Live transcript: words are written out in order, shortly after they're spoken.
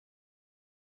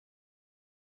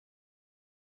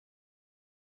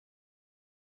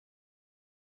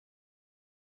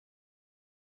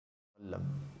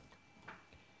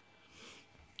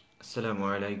السلام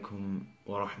عليكم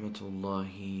ورحمة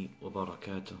الله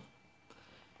وبركاته.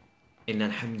 إن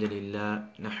الحمد لله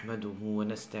نحمده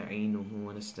ونستعينه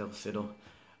ونستغفره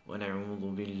ونعوذ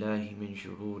بالله من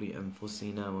شرور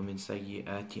أنفسنا ومن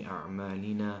سيئات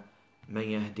أعمالنا. من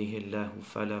يهده الله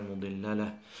فلا مضل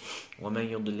له ومن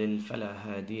يضلل فلا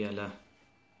هادي له.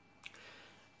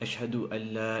 أشهد أن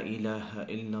لا إله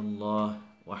إلا الله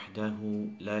وحده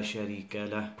لا شريك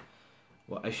له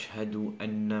وأشهد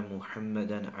أن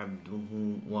محمدا عبده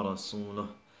ورسوله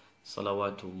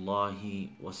صلوات الله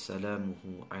وسلامه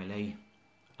عليه.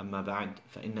 أما بعد،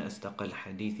 فإن أصدق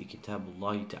الحديث كتاب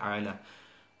الله تعالى،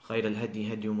 خير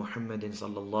الهدي هدي محمد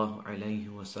صلى الله عليه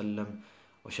وسلم،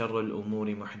 وشر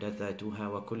الأمور محدثاتها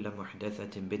وكل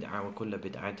محدثة بدعة وكل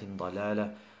بدعة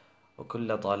ضلالة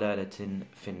وكل ضلالة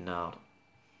في النار.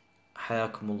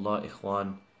 حياكم الله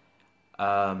إخوان.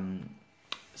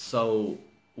 So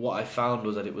what I found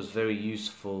was that it was very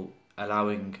useful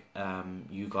allowing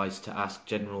you guys to ask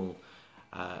general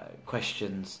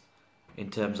questions in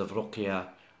terms of Ruqya.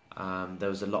 There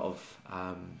was a lot of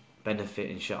benefit,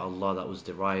 inshallah, that was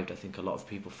derived. I think a lot of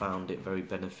people found it very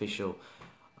beneficial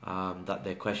that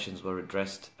their questions were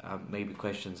addressed, maybe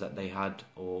questions that they had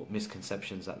or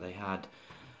misconceptions that they had.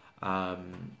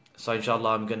 So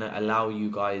inshallah, I'm going to allow you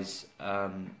guys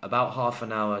about half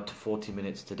an hour to 40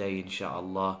 minutes today,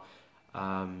 inshallah,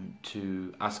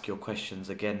 to ask your questions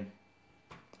again.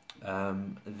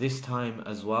 This time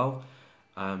as well,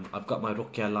 I've got my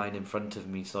Ruqya line in front of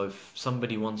me, so if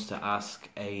somebody wants to ask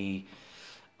an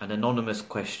anonymous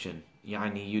question,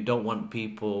 yani you don't want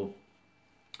people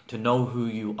to know who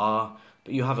you are,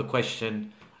 but you have a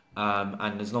question,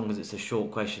 and as long as it's a short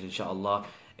question, inshallah,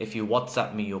 if you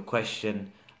WhatsApp me your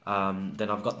question, then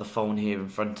I've got the phone here in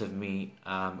front of me,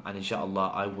 and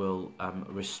inshallah I will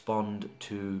respond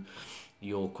to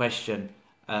your question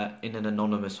in an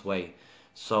anonymous way.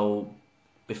 So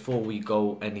before we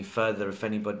go any further,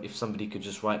 if somebody could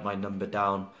just write my number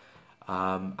down,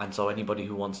 and so anybody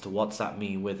who wants to WhatsApp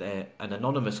me with an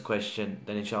anonymous question,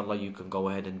 then inshallah you can go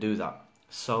ahead and do that.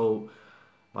 So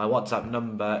my WhatsApp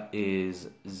number is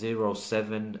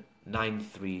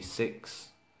 07936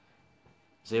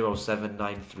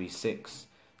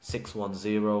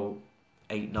 610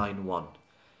 891.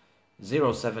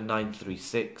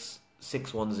 07936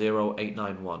 610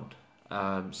 891.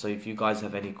 So if you guys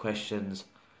have any questions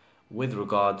with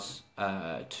regards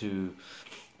to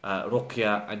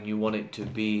Ruqya and you want it to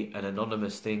be an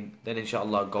anonymous thing, then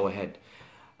inshallah go ahead.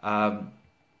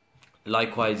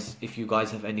 Likewise, if you guys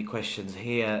have any questions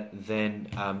here, then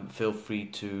feel free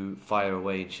to fire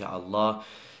away, inshallah.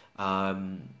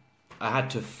 I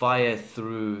had to fire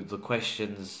through the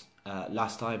questions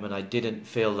last time, and I didn't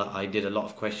feel that I did a lot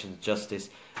of questions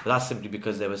justice. But that's simply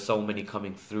because there were so many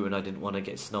coming through and I didn't want to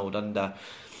get snowed under.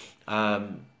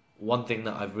 One thing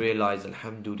that I've realized,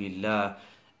 alhamdulillah,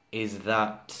 is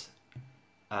that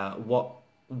what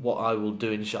I will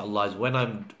do, inshallah, is when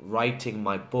I'm writing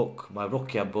my book, my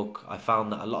Ruqya book, I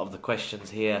found that a lot of the questions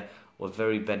here were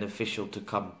very beneficial to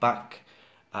come back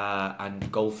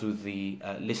and go through the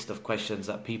list of questions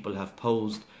that people have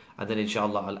posed, and then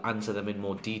inshallah I'll answer them in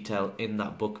more detail in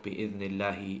that book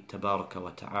bi'idhnillahi tabaraka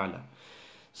wa ta'ala.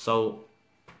 So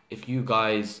if you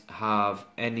guys have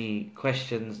any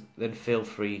questions, then feel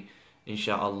free,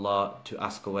 inshallah, to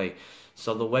ask away.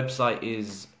 So the website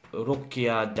is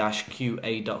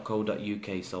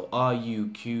ruqya-qa.co.uk. So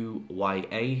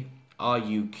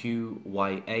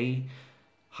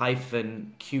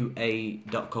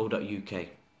ruqya-qa.co.uk.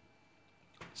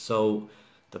 So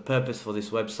the purpose for this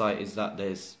website is that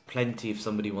there's plenty, if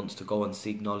somebody wants to go and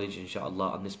seek knowledge,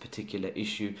 inshallah, on this particular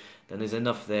issue, then there's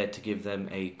enough there to give them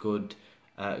a good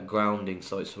grounding.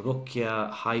 So it's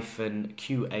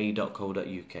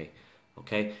ruqya-qa.co.uk.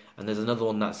 Okay, and there's another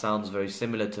one that sounds very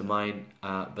similar to mine,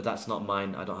 but that's not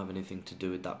mine. I don't have anything to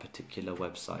do with that particular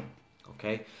website.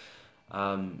 Okay,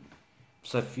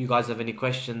 so if you guys have any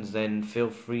questions, then feel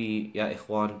free, ya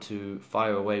ikhwan, to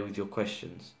fire away with your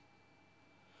questions.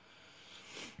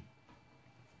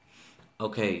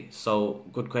 Okay, so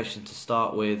good question to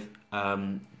start with.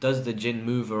 Does the jinn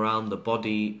move around the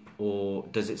body, or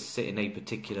does it sit in a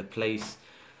particular place?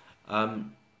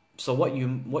 So what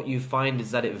you find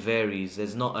is that it varies.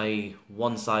 There's not a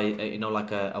one size,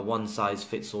 like a one size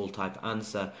fits all type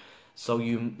answer. So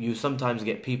you sometimes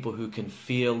get people who can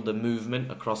feel the movement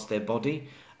across their body,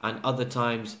 and other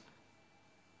times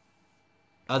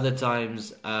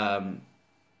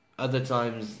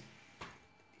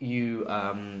you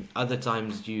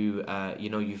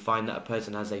find that a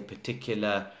person has a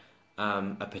particular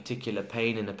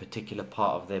pain in a particular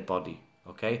part of their body.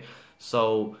 Okay,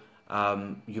 so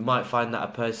You might find that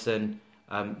a person,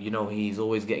 he's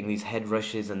always getting these head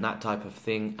rushes and that type of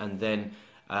thing, and then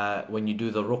when you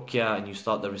do the ruqya and you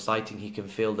start the reciting, he can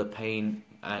feel the pain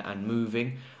and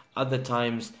moving. Other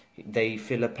times they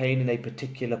feel a pain in a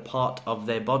particular part of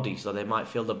their body, so they might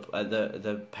feel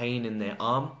the pain in their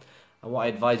arm. And what I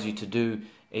advise you to do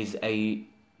is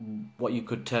what you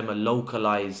could term a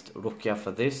localized ruqya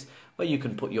for this, where you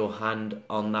can put your hand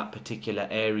on that particular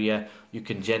area, you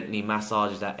can gently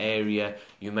massage that area,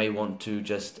 you may want to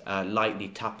just lightly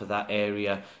tap that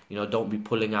area, don't be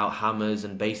pulling out hammers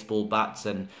and baseball bats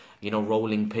and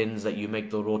rolling pins that you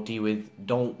make the roti with.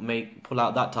 Don't pull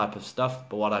out that type of stuff,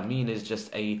 but what I mean is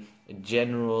just a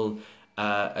general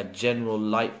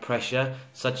light pressure,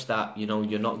 such that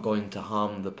you're not going to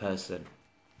harm the person.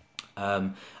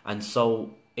 And so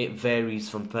it varies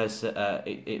from person.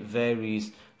 It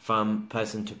varies from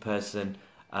person to person.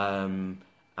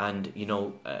 And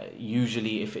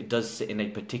usually, if it does sit in a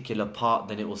particular part,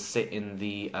 then it will sit in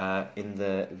the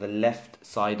left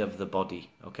side of the body.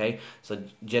 Okay, so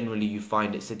generally you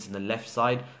find it sits in the left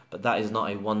side, but that is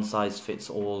not a one size fits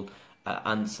all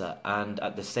answer. And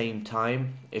at the same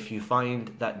time, if you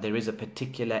find that there is a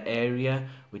particular area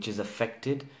which is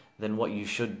affected, then what you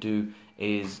should do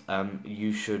is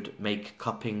you should make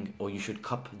cupping, or you should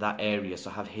cup that area, so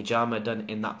have hijama done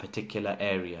in that particular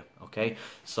area. Okay,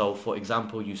 so for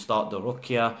example, you start the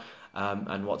ruqya,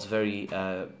 and what's very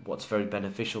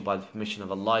beneficial by the permission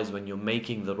of Allah is when you're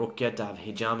making the ruqya to have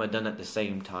hijama done at the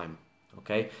same time.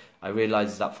 Okay, I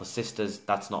realize that for sisters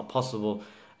that's not possible,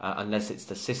 unless it's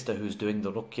the sister who's doing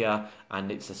the ruqya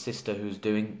and it's a sister who's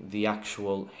doing the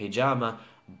actual hijama.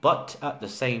 But at the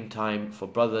same time, for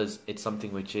brothers, it's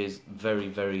something which is very,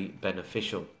 very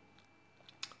beneficial.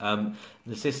 The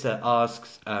sister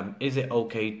asks, is it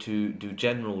okay to do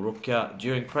general ruqya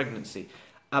during pregnancy?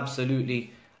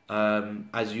 Absolutely.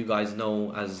 As you guys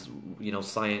know, as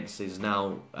science is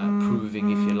now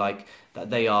proving, if you like, that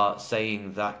they are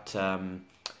saying that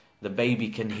the baby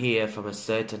can hear from a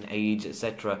certain age,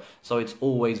 etc. So it's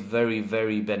always very,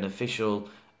 very beneficial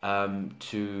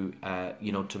to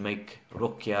make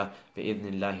ruqya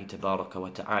bi'idhnillahi tabaraka wa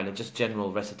ta'ala, just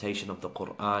general recitation of the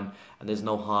Quran, and there's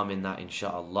no harm in that,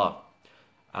 inshallah.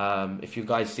 If you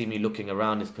guys see me looking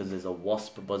around, it's because there's a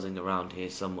wasp buzzing around here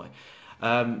somewhere.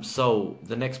 So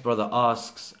the next brother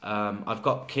asks, I've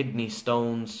got kidney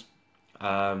stones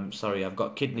requiring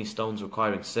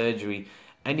surgery.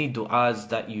 Any du'as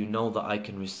that that I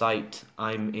can recite?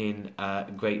 I'm in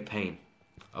great pain.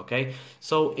 Okay,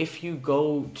 so if you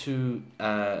go to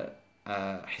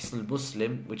Hisn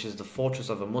Muslim, which is the fortress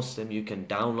of a Muslim, you can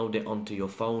download it onto your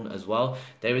phone as well.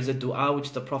 There is a dua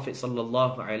which the Prophet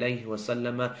sallallahu alaihi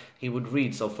wasallam he would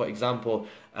read. So for example,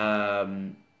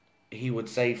 he would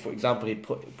say, for example, he'd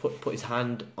put his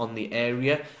hand on the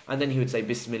area, and then he would say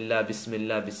Bismillah,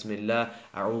 Bismillah, Bismillah,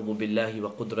 A'udhu billahi wa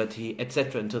qudratihi,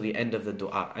 etc. until the end of the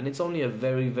dua. And it's only a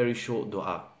very, very short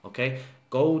dua. Okay,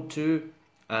 go to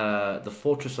the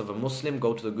fortress of a Muslim,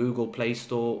 go to the Google Play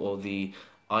Store or the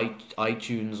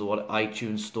iTunes or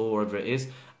iTunes Store, wherever it is,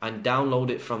 and download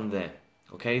it from there.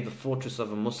 Okay, the fortress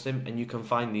of a Muslim, and you can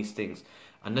find these things.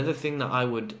 Another thing that I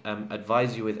would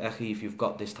advise you with, akhi, if you've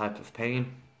got this type of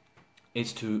pain,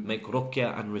 is to make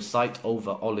ruqya and recite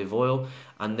over olive oil,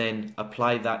 and then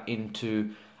apply that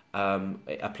into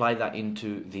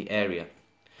the area.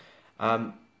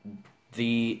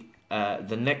 The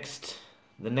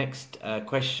next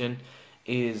question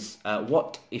is,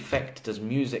 what effect does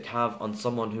music have on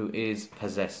someone who is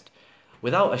possessed?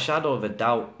 Without a shadow of a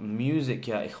doubt, music,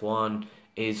 ya ikhwan,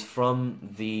 is from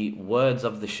the words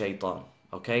of the shaitan.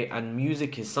 Okay, and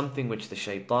music is something which the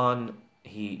shaitan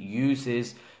he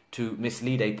uses to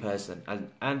mislead a person.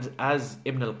 And as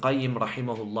Ibn al-Qayyim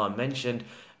rahimahullah mentioned,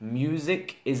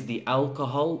 music is the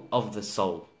alcohol of the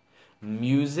soul.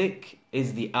 Music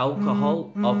is the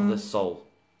alcohol of the soul.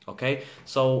 Okay,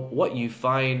 so what you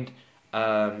find,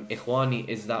 ikhwani,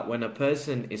 is that when a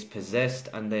person is possessed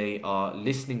and they are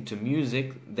listening to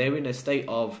music, they're in a state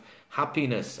of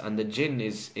happiness, and the jinn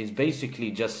is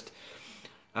basically just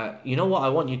what I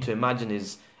want you to imagine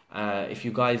is, if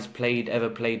you guys ever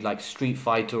played like Street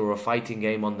Fighter or a fighting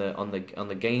game on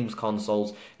the games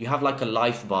consoles, you have like a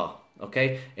life bar.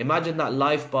 Okay, imagine that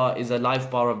life bar is a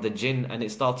life bar of the jinn, and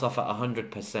it starts off at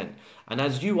 100%. And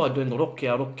as you are doing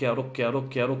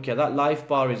ruqya, that life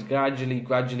bar is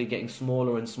gradually getting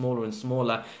smaller and smaller and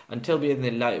smaller until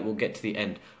bi'idhnillah it will get to the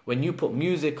end. When you put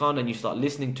music on and you start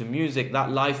listening to music,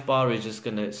 that life bar is just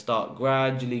going to start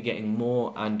gradually getting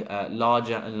more and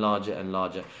larger and larger and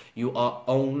larger. You are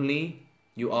only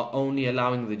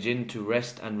allowing the jinn to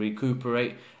rest and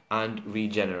recuperate and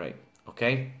regenerate.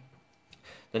 Okay?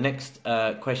 The next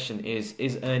question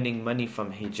is earning money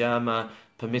from hijama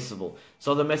permissible?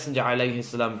 So the Messenger alayhi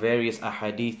salam, various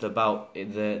ahadith about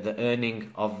the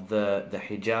earning of the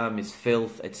hijam is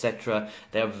filth, etc.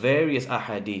 There are various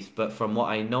ahadith, but from what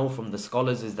I know from the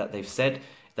scholars is that they've said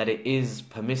that it is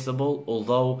permissible,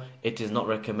 although it is not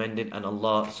recommended, and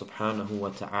Allah subhanahu wa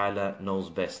ta'ala knows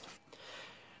best.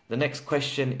 The next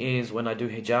question is, when I do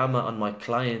hijama on my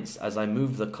clients, as I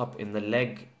move the cup in the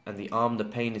leg and the arm, the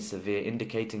pain is severe,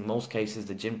 indicating most cases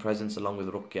the jinn presence along with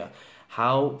ruqya.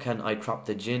 How can I trap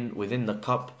the jinn within the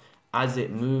cup as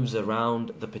it moves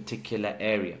around the particular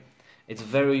area? It's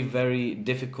very, very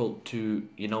difficult to,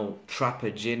 trap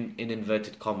a jinn in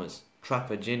inverted commas.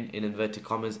 Trap a jinn in inverted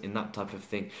commas in that type of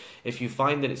thing. If you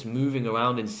find that it's moving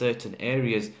around in certain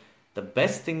areas, the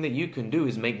best thing that you can do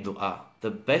is make dua.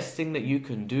 The best thing that you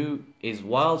can do is,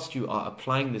 whilst you are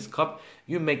applying this cup,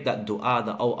 you make that dua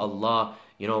that, oh Allah,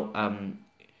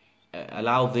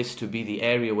 allow this to be the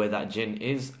area where that jinn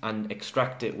is, and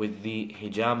extract it with the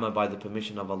hijama by the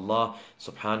permission of Allah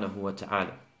subhanahu wa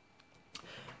ta'ala.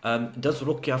 Does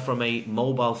ruqya from a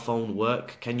mobile phone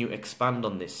work? Can you expand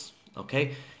on this?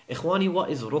 Okay. Ikhwani, what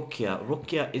is ruqya?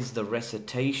 Ruqya is the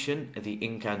recitation, the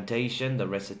incantation, the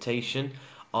recitation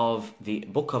of the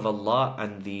Book of Allah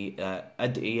and the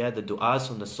ad'iyah, the du'as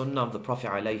from the Sunnah of the Prophet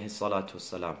alayhi salatu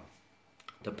wasalam.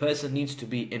 The person needs to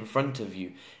be in front of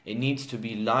you. It needs to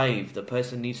be live. The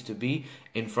person needs to be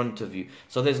in front of you.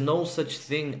 So there's no such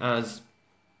thing as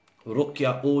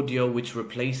ruqya audio which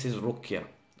replaces ruqya.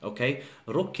 Okay,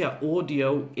 ruqya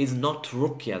audio is not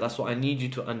ruqya. That's what I need you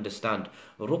to understand.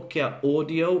 Ruqya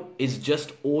audio is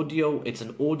just audio. It's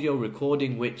an audio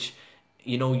recording which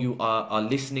you are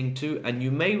listening to, and you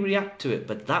may react to it,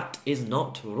 but that is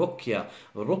not ruqya.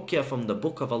 Ruqya from the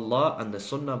Book of Allah and the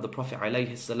Sunnah of the Prophet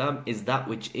alayhi salam is that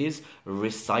which is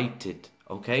recited.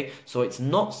 Okay, so it's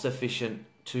not sufficient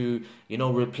to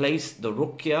replace the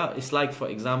ruqya. It's like, for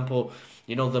example,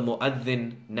 the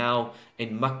muaddin now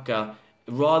in Makkah,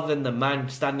 rather than the man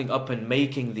standing up and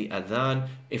making the adhan,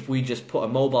 if we just put a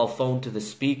mobile phone to the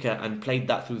speaker and played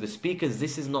that through the speakers,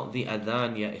 this is not the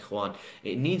adhan, ya ikhwan.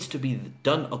 It needs to be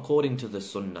done according to the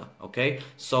sunnah, okay?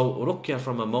 So ruqya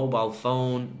from a mobile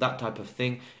phone, that type of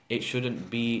thing, it shouldn't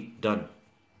be done.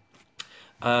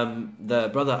 The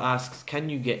brother asks, can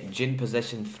you get jinn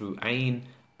possession through ayn?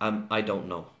 I don't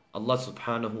know. Allah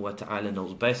subhanahu wa ta'ala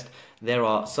knows best. There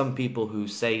are some people who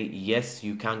say, yes,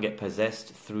 you can get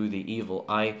possessed through the evil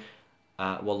eye.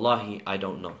 Wallahi, I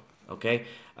don't know. Okay.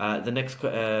 The next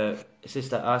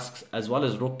sister asks, as well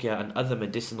as ruqya and other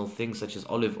medicinal things such as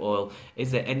olive oil,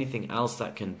 is there anything else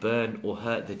that can burn or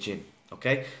hurt the jinn?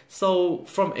 Okay. So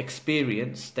from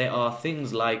experience, there are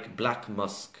things like black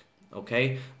musk.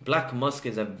 Okay. Black musk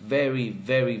is a very,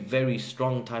 very, very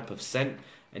strong type of scent.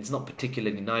 It's not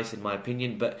particularly nice in my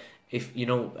opinion, but if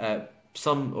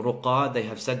some ruqa, they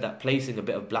have said that placing a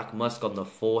bit of black musk on the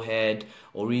forehead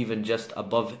or even just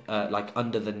above, like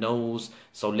under the nose,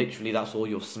 so literally that's all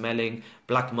you're smelling.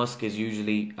 Black musk is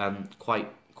usually quite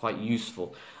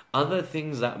useful. Other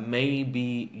things that may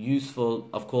be useful,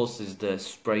 of course, is the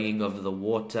spraying of the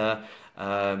water.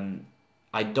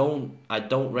 I don't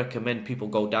recommend people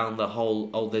go down the whole,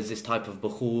 oh, there's this type of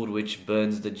bukhur which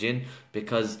burns the jinn,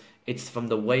 because it's from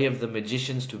the way of the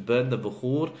magicians to burn the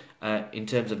bukhur in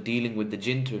terms of dealing with the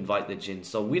jinn, to invite the jinn.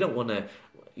 So we don't want to,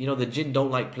 the jinn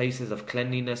don't like places of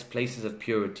cleanliness, places of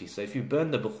purity. So if you burn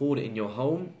the bukhur in your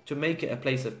home to make it a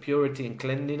place of purity and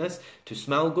cleanliness, to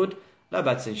smell good, la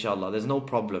bats inshallah, there's no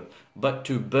problem. But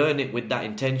to burn it with that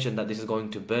intention that this is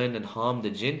going to burn and harm the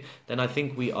jinn, then I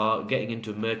think we are getting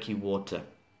into murky water.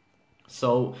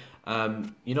 So,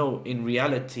 in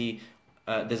reality,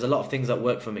 there's a lot of things that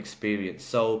work from experience.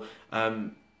 So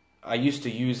I used to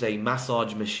use a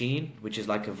massage machine, which is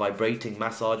like a vibrating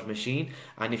massage machine,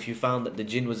 and if you found that the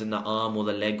jinn was in the arm or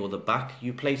the leg or the back,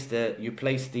 you place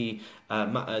the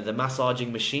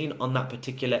massaging machine on that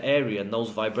particular area, and those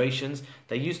vibrations,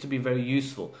 they used to be very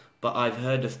useful. But I've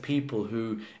heard of people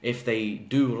who, if they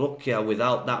do ruqya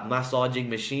without that massaging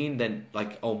machine, then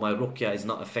like, oh, my ruqya is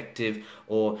not effective,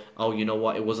 or oh, you know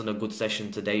what, it wasn't a good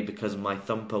session today because my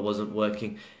thumper wasn't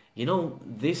working.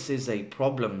 This is a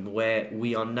problem where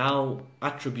we are now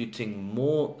attributing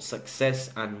more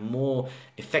success and more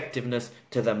effectiveness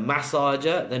to the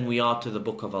massager than we are to the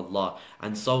Book of Allah.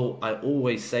 And so I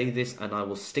always say this, and I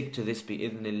will stick to this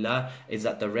bi-idhnillah, is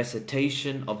that the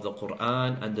recitation of the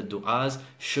Quran and the du'as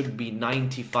should be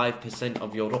 95%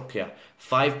 of your ruqya.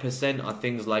 5% are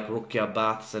things like ruqya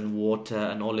baths and water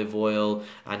and olive oil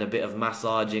and a bit of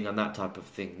massaging and that type of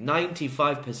thing.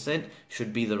 95%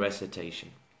 should be the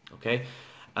recitation. Okay,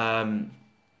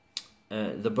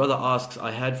 The brother asks,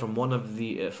 I heard from one of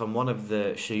the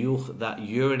shayukh that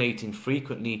urinating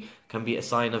frequently can be a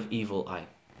sign of evil eye.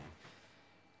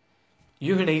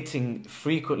 Urinating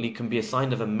frequently can be a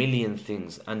sign of a million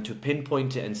things, and to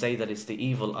pinpoint it and say that it's the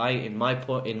evil eye, in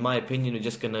my opinion, is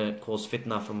just going to cause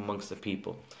fitna from amongst the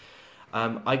people.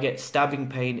 I get stabbing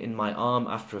pain in my arm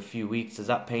after a few weeks. Does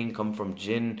that pain come from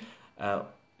jinn?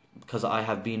 Because I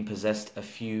have been possessed a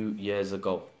few years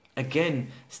ago.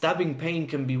 Again, stabbing pain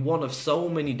can be one of so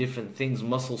many different things,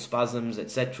 muscle spasms,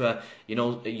 etc. You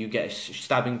know, you get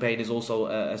stabbing pain is also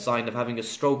a sign of having a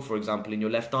stroke, for example, in your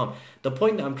left arm. The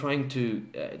point that I'm trying to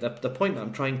the point that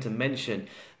I'm trying to mention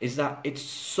is that it's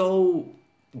so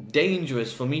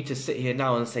dangerous for me to sit here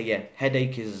now and say, yeah,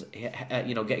 headache is,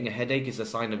 getting a headache is a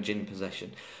sign of jinn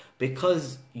possession.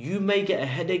 Because you may get a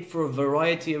headache for a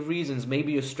variety of reasons.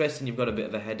 Maybe you're stressed and you've got a bit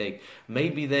of a headache.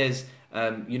 Maybe there's,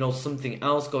 something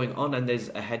else going on and there's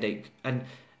a headache. And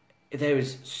there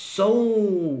is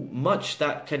so much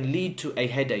that can lead to a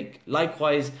headache.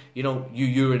 Likewise, you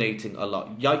urinating a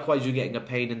lot. Likewise, you're getting a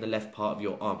pain in the left part of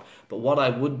your arm. But what I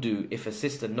would do, if a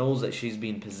sister knows that she's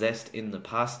been possessed in the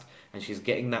past and she's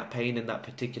getting that pain in that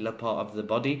particular part of the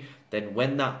body, then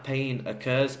when that pain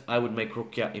occurs, I would make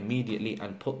ruqya immediately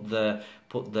and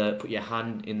put your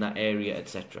hand in that area,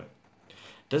 etc.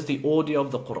 Does the audio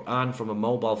of the Quran from a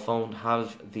mobile phone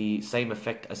have the same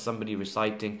effect as somebody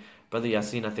reciting? Brother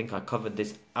Yasin, I think I covered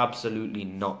this. Absolutely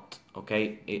not.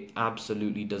 Okay, it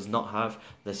absolutely does not have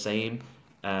the same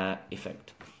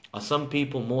effect. Are some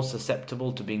people more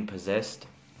susceptible to being possessed?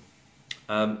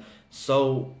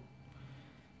 So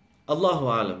Allahu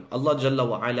alam, Allah Jalla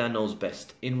wa Ala knows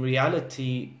best. In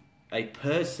reality, a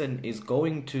person is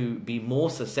going to be more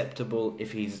susceptible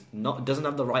if doesn't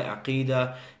have the right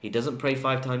aqeedah, he doesn't pray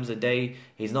 5 times a day,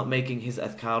 he's not making his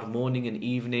adhkar morning and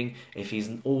evening, if he's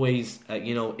always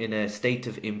in a state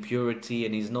of impurity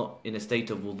and he's not in a state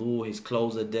of wudu, his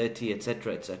clothes are dirty,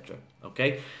 etc, etc.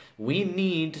 Okay, we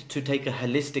need to take a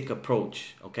holistic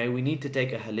approach. Okay, we need to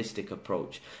take a holistic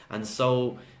approach. And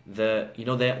so there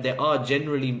are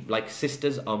generally, like,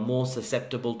 sisters are more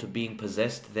susceptible to being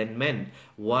possessed than men.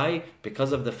 Why?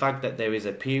 Because of the fact that there is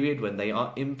a period when they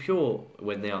are impure,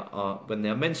 when they are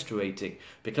menstruating.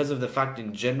 Because of the fact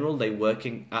in general they're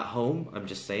working at home. I'm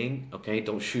just saying, okay,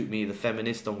 don't shoot me, the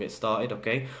feminists, don't get started,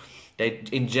 okay?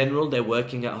 In general, they're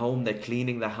working at home, they're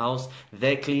cleaning the house,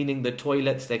 they're cleaning the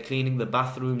toilets, they're cleaning the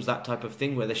bathrooms, that type of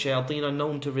thing, where the shayateen are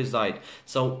known to reside.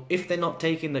 So if they're not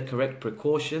taking the correct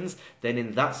precautions, then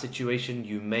in that situation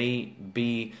you may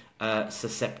be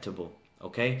susceptible.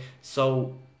 Okay,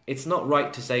 so it's not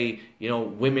right to say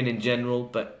women in general,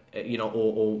 but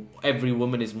or every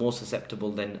woman is more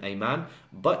susceptible than a man.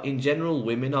 But in general,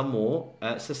 women are more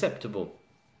susceptible.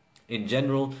 In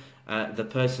general, the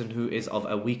person who is of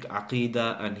a weak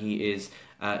aqeedah and he is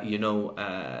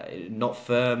not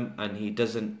firm and he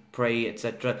doesn't pray,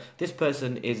 etc., this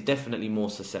person is definitely more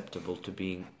susceptible to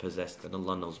being possessed, and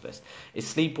Allah knows best. Is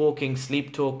sleepwalking,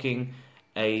 sleep talking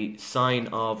a sign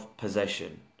of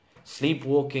possession?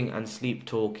 Sleepwalking and sleep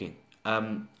talking,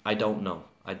 I don't know.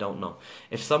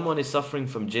 If someone is suffering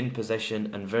from jinn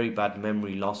possession and very bad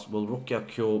memory loss, will ruqya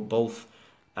cure both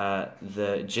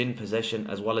the jinn possession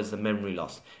as well as the memory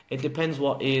loss? It depends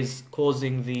what is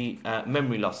causing the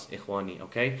memory loss, ikhwani.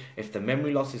 Okay, if the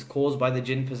memory loss is caused by the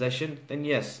jinn possession, then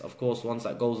yes, of course, once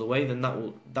that goes away, then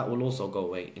that will also go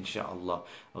away, inshallah.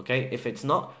 Okay, if it's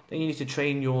not, then you need to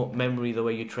train your memory the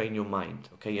way you train your mind.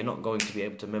 Okay, you're not going to be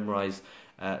able to memorize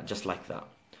just like that.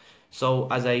 So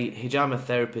as a hijama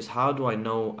therapist, how do I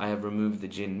know I have removed the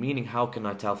jinn? Meaning, how can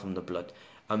I tell from the blood?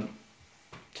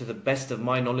 To the best of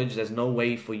my knowledge, there's no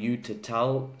way for you to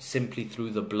tell simply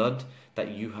through the blood that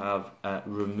you have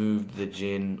removed the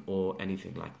jinn or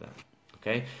anything like that.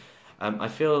 Okay, I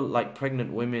feel like a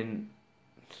pregnant woman,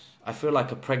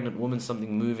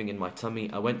 something moving in my tummy.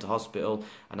 I went to hospital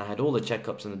and I had all the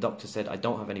checkups and the doctor said I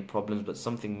don't have any problems, but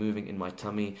something moving in my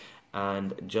tummy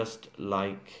and just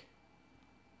like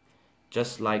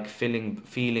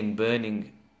feeling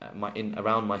burning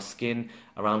around my skin,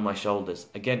 around my shoulders.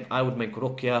 Again, I would make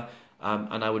ruqya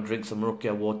and I would drink some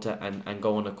ruqya water and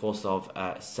go on a course of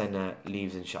senna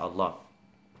leaves, inshallah.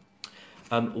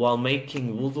 While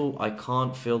making wudu, I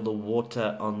can't feel the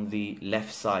water on the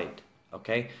left side.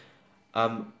 Okay,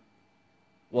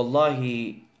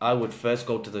 wallahi, I would first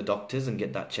go to the doctors and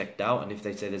get that checked out, and if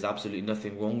they say there's absolutely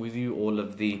nothing wrong with you, all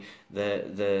of the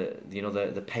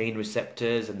the pain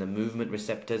receptors and the movement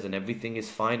receptors and everything is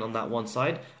fine on that one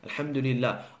side,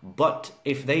 alhamdulillah. But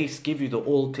if they give you the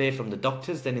all clear from the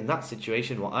doctors, then in that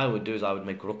situation what I would do is I would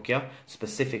make ruqya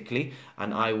specifically,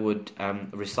 and I would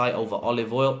recite over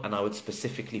olive oil, and I would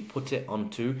specifically put it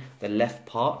onto the left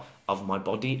part of my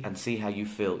body and see how you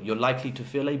feel. You're likely to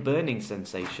feel a burning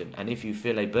sensation, and if you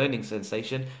feel a burning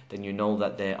sensation, then you know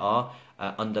that there are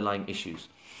underlying issues.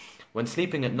 When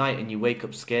sleeping at night and you wake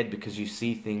up scared because you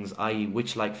see things, i.e.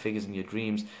 witch-like figures in your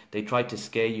dreams, they try to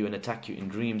scare you and attack you in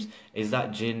dreams, is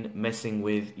that jinn messing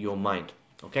with your mind?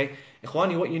 Okay,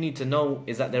 Ikhwani, what you need to know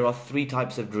is that there are 3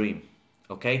 types of dream.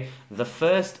 Okay, the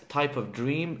first type of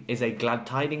dream is a glad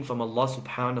tiding from Allah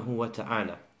subhanahu wa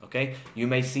ta'ala. Okay, you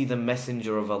may see the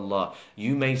messenger of Allah,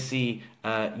 you may see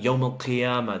Yawm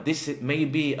al-Qiyamah. This may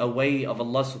be a way of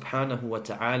Allah subhanahu wa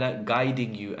ta'ala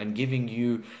guiding you and giving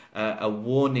you a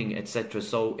warning, etc.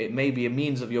 So it may be a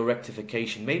means of your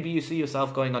rectification. Maybe you see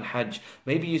yourself going on Hajj,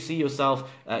 maybe you see yourself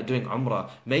doing Umrah,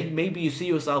 maybe you see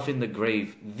yourself in the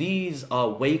grave. These are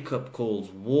wake-up calls,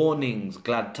 warnings,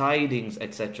 glad tidings,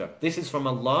 etc. This is from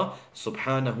Allah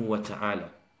subhanahu wa ta'ala.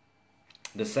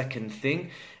 The second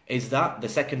thing is that the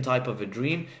second type of a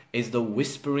dream is the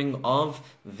whispering of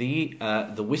the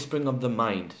whispering of the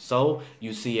mind. So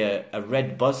you see a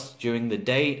red bus during the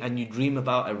day and you dream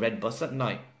about a red bus at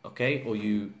night, okay? Or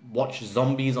you watch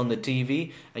zombies on the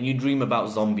TV and you dream about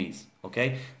zombies,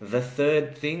 okay? The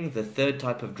third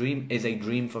type of dream is a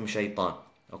dream from shaitan.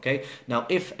 Okay, now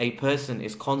if a person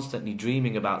is constantly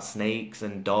dreaming about snakes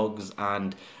and dogs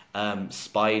and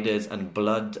spiders and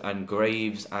blood and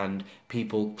graves and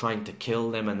people trying to kill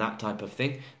them and that type of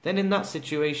thing, then in that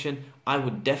situation I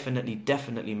would definitely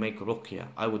make ruqya.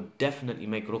 I would definitely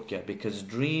make ruqya, because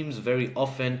dreams very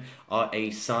often are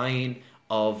a sign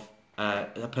of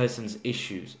a person's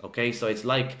issues. Okay, so it's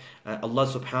like Allah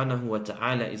subhanahu wa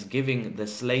ta'ala is giving the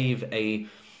slave a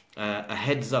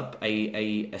heads up,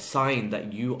 a sign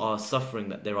that you are suffering,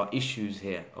 that there are issues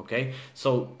here. Okay,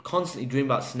 so constantly dream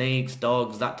about snakes,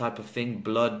 dogs, that type of thing,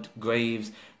 blood,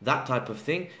 graves, that type of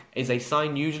thing is a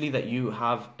sign usually that you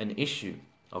have an issue.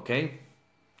 Okay,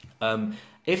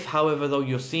 if however though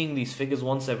you're seeing these figures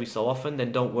once every so often,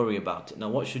 then don't worry about it. Now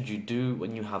what should you do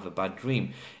when you have a bad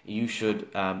dream? You should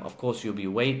of course you'll be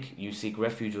awake, you seek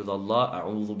refuge with Allah,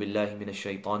 a'udhu billahi minash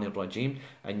shaitanir rajim,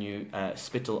 and you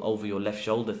spittle over your left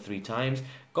shoulder 3 times.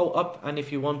 Go up, and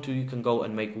if you want to, you can go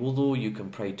and make wudu, you can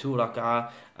pray 2 rak'ah,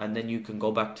 and then you can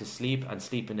go back to sleep and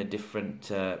sleep in a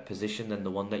different position than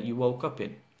the one that you woke up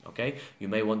in. Okay, you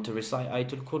may want to recite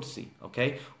Ayatul Kursi.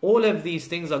 Okay, all of these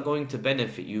things are going to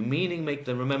benefit you, meaning make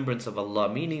the remembrance of Allah,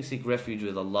 meaning seek refuge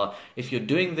with Allah. If you're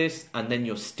doing this and then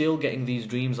you're still getting these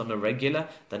dreams on a regular,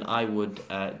 then I would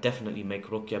definitely make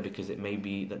ruqya, because it may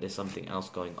be that there's something else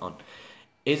going on.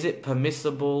 Is it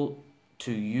permissible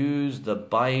to use the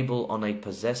Bible on a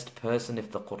possessed person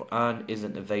if the Quran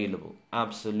isn't available?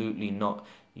 Absolutely not.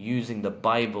 Using the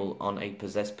Bible on a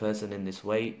possessed person in this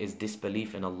way is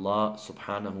disbelief in Allah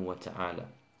subhanahu wa ta'ala.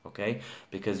 Okay,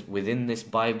 because within this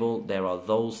Bible there are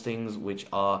those things which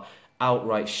are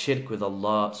outright shirk with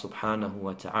Allah subhanahu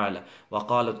wa ta'ala.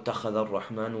 وَقَالُوا اتَّخَذَ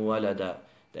الرَّحْمَنُ وَلَدًا.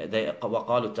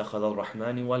 وَقَالُوا اتَّخَذَ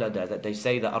الرَّحْمَنِ وَلَدًا, that they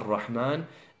say that Ar-Rahman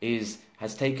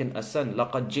has taken a son.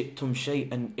 لَقَدْ جِئْتُمْ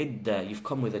شَيْئًا إِدًّا. You've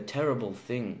come with a terrible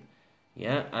thing.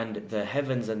 Yeah, and the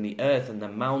heavens and the earth and the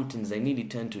mountains, they nearly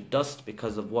turn to dust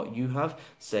because of what you have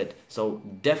said. So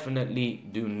definitely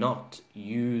do not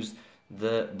use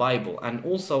the Bible. And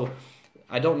also,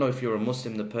 I don't know if you're a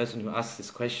Muslim, the person who asked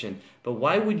this question, but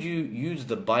why would you use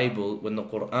the Bible when the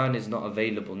Quran is not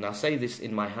available? Now say this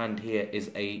in my hand here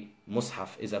is a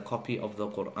mushaf, is a copy of the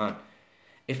Quran.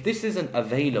 If this isn't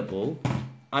available,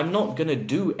 I'm not going to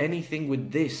do anything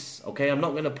with this, okay? I'm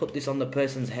not going to put this on the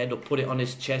person's head or put it on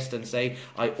his chest and say,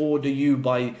 I order you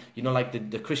by, like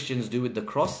the Christians do with the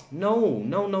cross. No.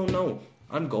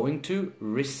 I'm going to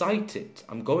recite it.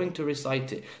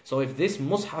 So if this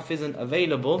mushaf isn't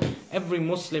available, every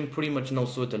Muslim pretty much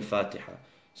knows Surah Al-Fatiha.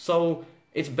 So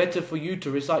it's better for you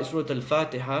to recite Surah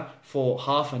Al-Fatiha for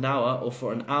half an hour or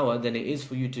for an hour than it is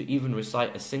for you to even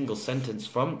recite a single sentence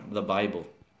from the Bible.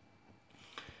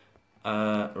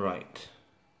 Right.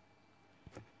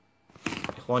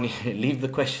 Leave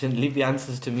the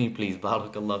answers to me, please.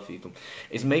 Barakallahu feekum.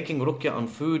 Is making ruqya on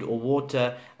food or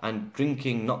water and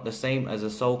drinking not the same as a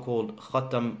so-called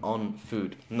khatam on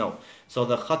food. No. So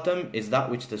the khatam is that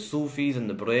which the Sufis and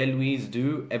the Barelwis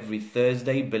do every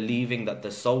Thursday, believing that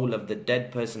the soul of the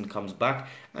dead person comes back,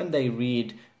 and they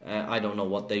read I don't know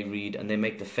what they read, and they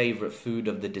make the favorite food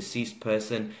of the deceased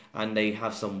person, and they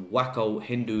have some wacko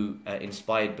Hindu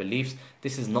inspired beliefs.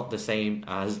 This is not the same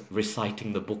as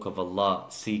reciting the book of Allah,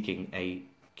 seeking a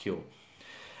cure.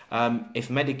 If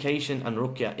medication and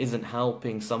ruqya isn't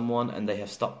helping someone and they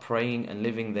have stopped praying and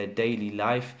living their daily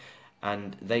life,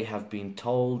 and they have been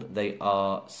told they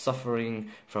are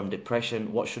suffering from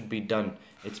depression, what should be done?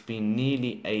 It's been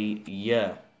nearly a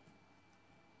year.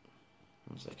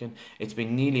 It's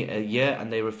been nearly a year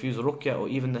and they refuse ruqya or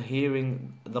even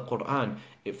hearing the Quran.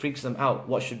 It freaks them out.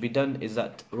 What should be done is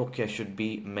that ruqya should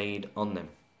be made on them.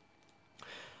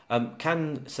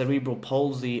 Can cerebral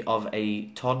palsy of a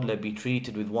toddler be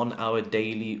treated with 1 hour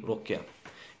daily ruqya?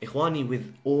 Ikhwani,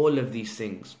 with all of these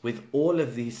things,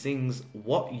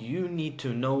 what you need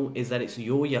to know is that it's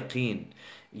your yaqeen.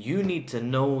 You need to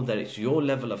know that it's your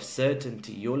level of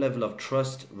certainty, your level of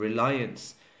trust,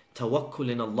 reliance, tawakkul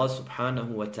in Allah subhanahu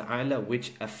wa ta'ala,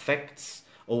 which affects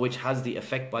or which has the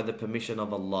effect by the permission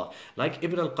of Allah. Like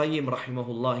Ibn al-Qayyim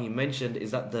rahimahullah, he mentioned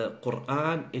is that the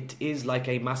Quran, it is like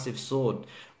a massive sword,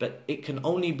 but it can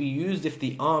only be used if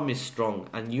the arm is strong,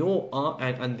 and your arm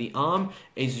and the arm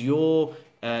is your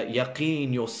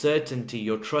yaqeen, your certainty,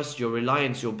 your trust, your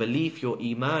reliance, your belief, your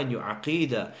iman, your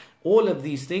aqidah. All of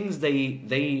these things,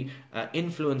 they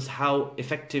influence how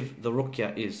effective the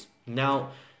ruqya is.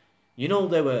 Now, you know,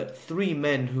 there were 3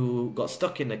 men who got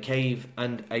stuck in a cave,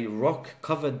 and a rock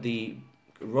covered the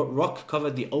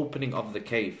opening of the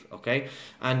cave, okay?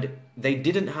 And they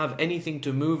didn't have anything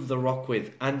to move the rock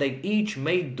with, and they each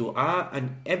made dua,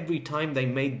 and every time they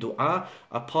made dua,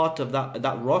 a part of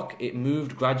that rock, it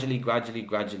moved gradually.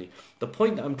 The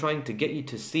point that I'm trying to get you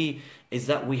to see is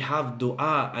that we have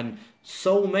dua, and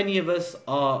so many of us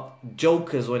are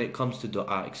jokers when it comes to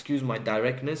dua. Excuse my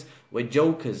directness, we're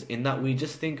jokers in that we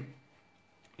just think,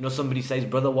 you know, somebody says,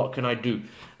 brother, what can I do?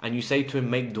 And you say to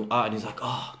him, make dua, and he's like,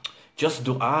 oh, just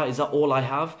dua, is that all I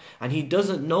have? And he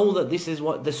doesn't know that this is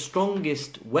what the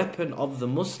strongest weapon of the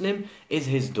Muslim is,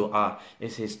 his dua.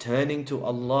 Is his turning to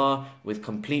Allah with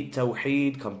complete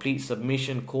tawheed, complete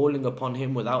submission, calling upon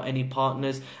Him without any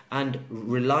partners, and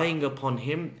relying upon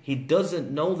Him. He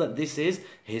doesn't know that this is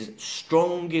his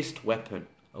strongest weapon.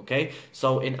 Okay,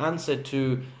 so in answer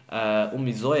to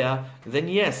Zoya, then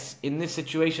yes, in this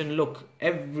situation, look,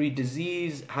 every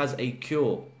disease has a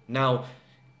cure. Now,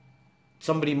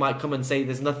 somebody might come and say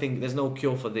there's no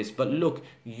cure for this, but look,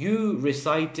 you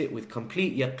recite it with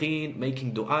complete yaqeen,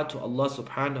 making dua to Allah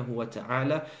subhanahu wa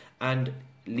ta'ala, and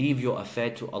leave your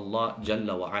affair to Allah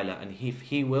Jalla wa ala, and if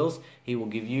He wills, He will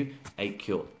give you a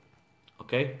cure.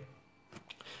 Okay?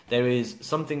 There is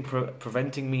something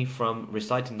preventing me from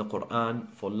reciting the Quran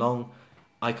for long.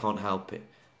 I can't help it.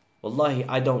 Wallahi,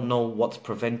 I don't know what's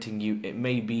preventing you. It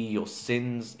may be your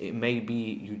sins. It may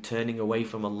be you turning away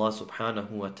from Allah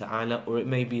subhanahu wa ta'ala. Or it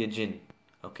may be a jinn.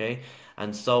 Okay?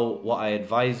 And so what I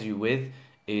advise you with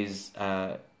is,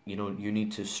 you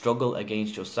need to struggle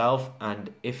against yourself.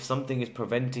 And if something is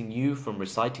preventing you from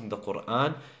reciting the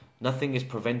Quran, nothing is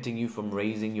preventing you from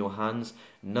raising your hands.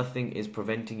 Nothing is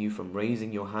preventing you from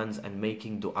raising your hands and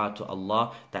making dua to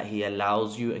Allah, that He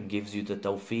allows you and gives you the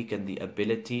tawfiq and the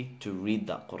ability to read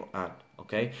that Quran.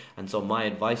 Okay? And so my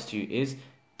advice to you is,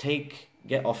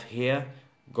 get off here,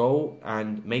 go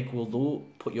and make wudu,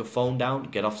 put your phone down,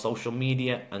 get off social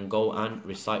media, and go and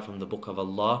recite from the book of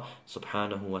Allah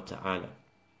subhanahu wa ta'ala.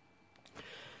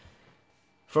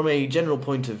 From a general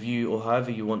point of view, or however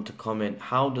you want to comment,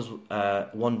 how does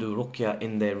one do ruqya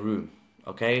in their room?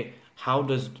 Okay, how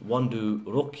does one do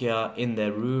ruqya in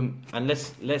their room? And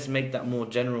let's make that more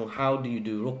general. How do you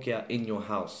do ruqya in your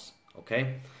house?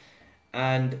 Okay,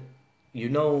 and you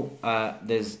know,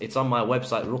 it's on my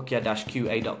website,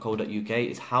 ruqya-qa.co.uk.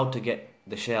 It's how to get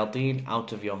the shayateen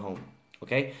out of your home.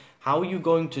 Okay, how are you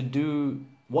going to do?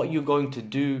 What are you going to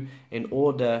do in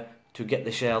order to get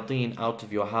the shayateen out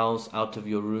of your house, out of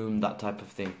your room, that type of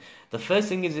thing? The first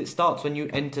thing is, it starts when you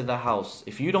enter the house.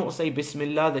 If you don't say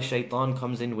Bismillah, the shaitan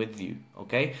comes in with you.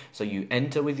 Okay? So you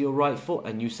enter with your right foot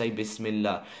and you say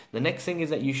Bismillah. The next thing is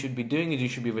that you should be doing is you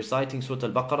should be reciting Surah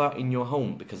Al-Baqarah in your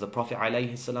home, because the Prophet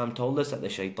ﷺ told us that the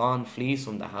shaitan flees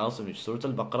from the house in which Surah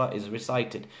Al-Baqarah is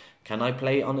recited. Can I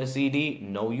play on a CD?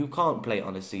 No, you can't play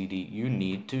on a CD. You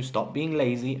need to stop being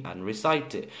lazy and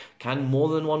recite it. Can more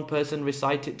than one person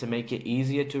recite it to make it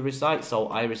easier to recite? So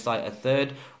I recite a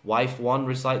third, wife 1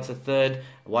 recites a third,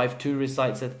 wife 2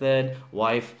 recites a third,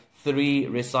 wife 3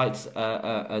 recites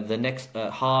the next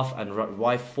half, and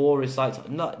wife 4 recites.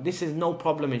 No, this is no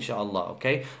problem, inshallah.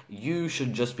 Okay, you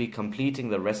should just be completing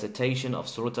the recitation of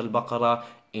Surah Al-Baqarah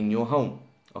in your home.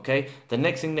 Okay, the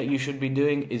next thing that you should be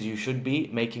doing is you should be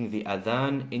making the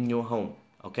adhan in your home.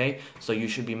 Okay, so you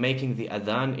should be making the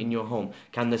adhan in your home.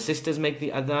 Can the sisters make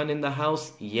the adhan in the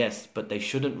house? Yes, but they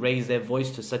shouldn't raise their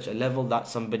voice to such a level that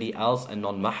somebody else, a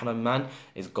non-mahram man,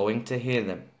 is going to hear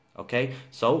them. Okay,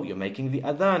 so you're making the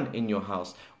adhan in your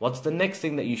house. What's the next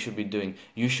thing that you should be doing?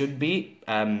 You should be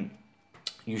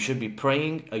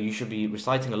praying, you should be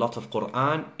reciting a lot of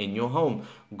Quran in your home.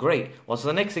 Great. What's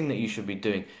the next thing that you should be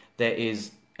doing?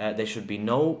 There should be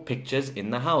no pictures in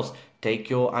the house.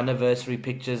 Take your anniversary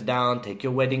pictures down, take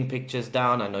your wedding pictures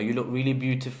down. I know you look really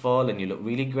beautiful and you look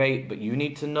really great, but you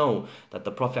need to know that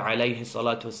the Prophet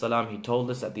ﷺ, he told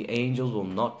us that the angels will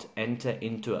not enter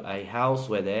into a house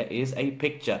where there is a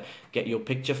picture. Get your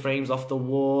picture frames off the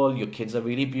wall. Your kids are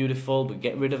really beautiful, but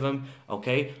get rid of them,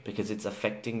 okay? Because it's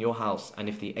affecting your house. And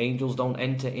if the angels don't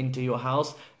enter into your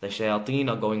house, the shayateen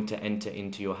are going to enter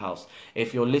into your house.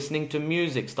 If you're listening to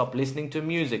music, stop listening to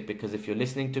music, because if you're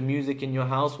listening to music in your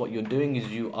house, what you're doing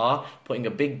is you are putting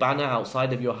a big banner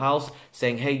outside of your house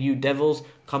saying, hey, you devils,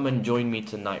 come and join me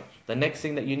tonight. The next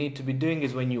thing that you need to be doing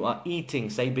is when you are eating,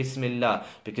 say Bismillah,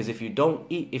 because if you don't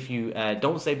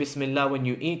say Bismillah when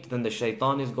you eat, then the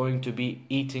shaitan is going to be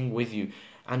eating with you.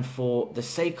 And for the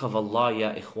sake of Allah,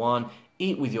 ya ikhwan,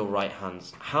 eat with your right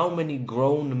hands. How many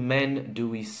grown men do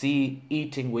we see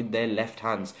eating with their left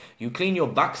hands? You clean your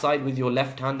backside with your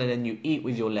left hand and then you eat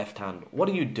with your left hand. What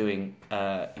are you doing,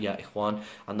 ya ikhwan?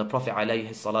 And the Prophet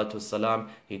ﷺ,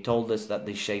 he told us that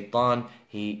the shaitan,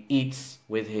 he eats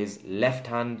with his left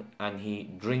hand and he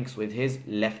drinks with his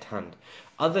left hand.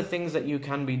 Other things that you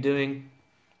can be doing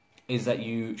is that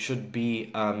you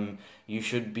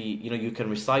can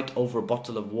recite over a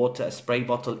bottle of water, a spray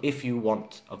bottle, if you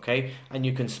want, okay? And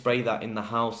you can spray that in the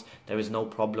house. There is no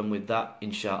problem with that,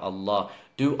 inshallah.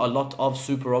 Do a lot of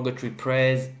supererogatory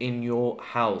prayers in your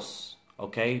house,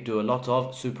 okay? Do a lot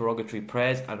of supererogatory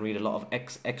prayers and read a lot of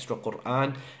extra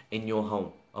Quran in your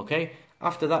home, okay?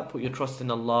 After that, put your trust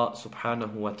in Allah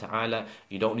subhanahu wa ta'ala.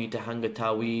 You don't need to hang a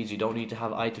taweez. You don't need to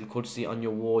have Ayatul Kursi on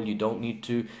your wall. You don't need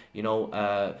to,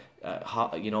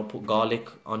 put garlic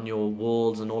on your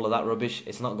walls and all of that rubbish.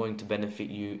 It's not going to benefit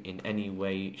you in any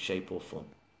way, shape or form.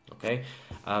 Okay?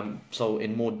 So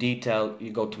in more detail, you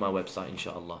go to my website,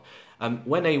 inshallah.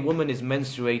 When a woman is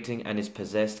menstruating and is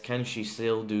possessed, can she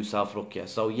still do self-ruqya?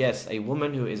 So yes, a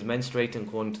woman who is menstruating,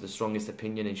 according to the strongest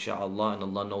opinion, inshallah, and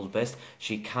Allah knows best,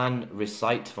 she can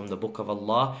recite from the book of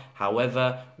Allah.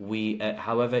 However,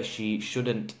 she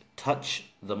shouldn't touch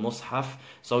the mushaf.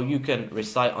 So you can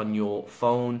recite on your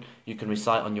phone, you can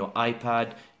recite on your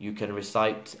iPad, you can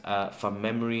recite from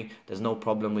memory. There's no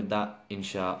problem with that,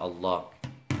 inshallah.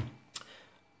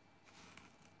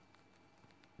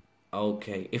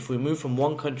 Okay, if we move from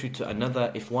one country to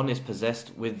another, if one is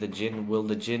possessed with the jinn, will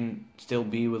the jinn still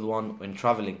be with one when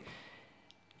traveling?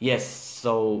 Yes,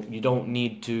 so you don't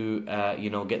need to,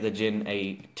 get the jinn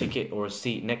a ticket or a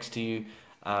seat next to you.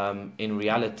 In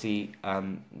reality,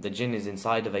 the jinn is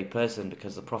inside of a person,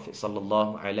 because the Prophet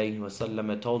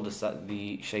ﷺ told us that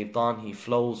the shaitan, he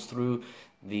flows through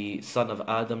the son of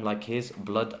Adam like his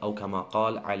blood, أو كما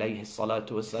قال عليه الصلاة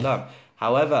والسلام.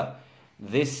 However,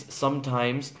 this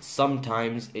sometimes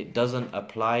it doesn't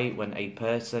apply when a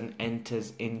person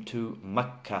enters into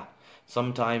Makkah.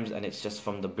 Sometimes, and it's just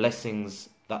from the blessings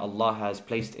that Allah has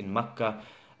placed in Makkah,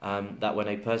 that when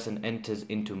a person enters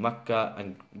into Makkah,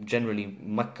 and generally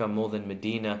Makkah more than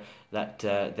Medina, that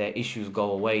their issues go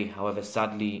away. However,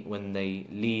 sadly, when they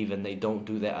leave and they don't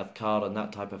do their adhkar and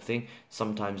that type of thing,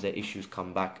 sometimes their issues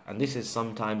come back. And this is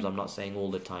sometimes, I'm not saying all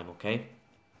the time, okay?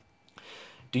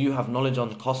 Do you have knowledge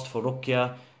on cost for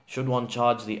Ruqya? Should one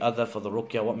charge the other for the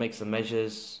Ruqya? What makes the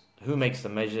measures? Who makes the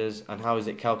measures? And how is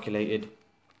it calculated?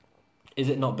 Is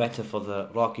it not better for the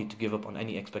Raqi to give up on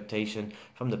any expectation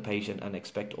from the patient and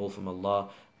expect all from Allah?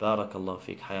 Barakallah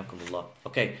fiqh, hayakumullah.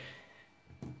 Okay,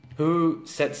 who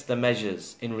sets the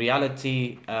measures? In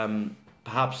reality,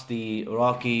 perhaps the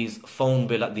Raqi's phone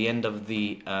bill at the end of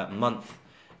the month,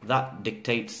 that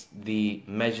dictates the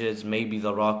measures. Maybe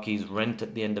the Raqi's rent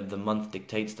at the end of the month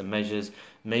dictates the measures.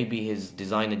 Maybe his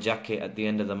designer jacket at the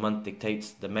end of the month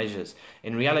dictates the measures.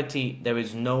 In reality, there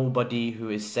is nobody who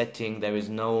is setting, there is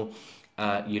no,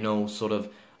 sort of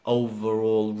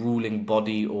overall ruling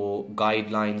body or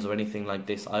guidelines or anything like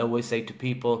this. I always say to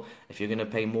people, if you're going to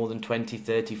pay more than 20,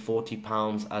 30, 40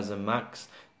 pounds as a max,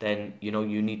 then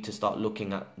you need to start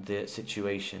looking at the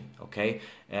situation, okay?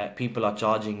 People are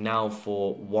charging now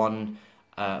for one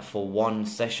For one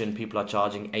session, people are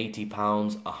charging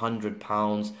 £80,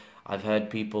 £100. I've heard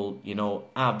people,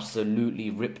 absolutely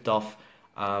ripped off.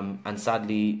 And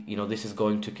sadly, this is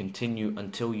going to continue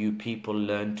until you people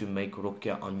learn to make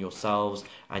ruqya on yourselves,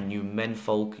 and you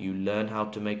menfolk, you learn how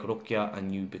to make ruqya,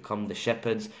 and you become the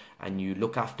shepherds, and you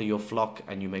look after your flock,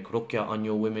 and you make ruqya on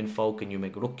your womenfolk, and you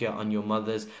make ruqya on your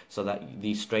mothers, so that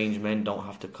these strange men don't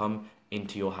have to come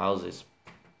into your houses.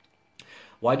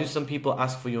 Why do some people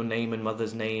ask for your name and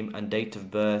mother's name and date of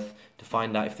birth to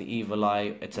find out if the evil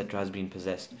eye, etc. has been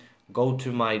possessed? Go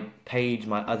to my page,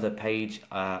 my other page.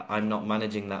 I'm not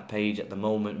managing that page at the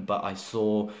moment, but I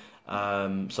saw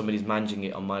somebody's managing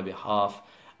it on my behalf.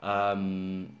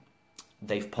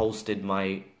 They've posted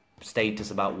my status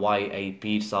about why a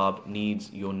Peer Sahib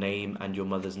needs your name and your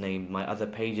mother's name. My other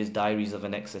page is Diaries of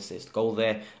an Exorcist. Go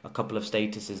there, a couple of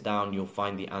statuses down, you'll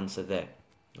find the answer there.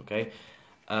 Okay.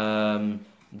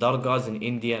 Dargahs in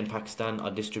India and Pakistan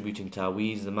are distributing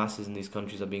ta'weez. The masses in these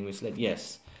countries are being misled.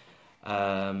 Yes.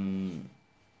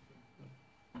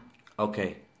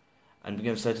 Okay. And we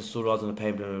give certain surahs on the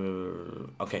page.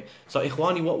 Okay. So,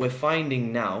 Ikhwani, what we're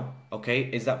finding now, okay,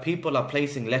 is that people are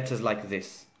placing letters like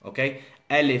this. Okay.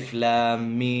 Alif,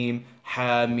 Lam, Mim,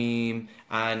 Ha, Mim,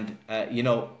 and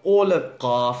all of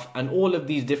Qaf and all of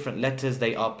these different letters.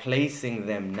 They are placing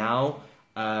them now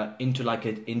into like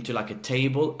a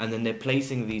table, and then they're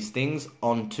placing these things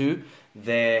onto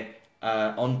their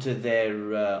walls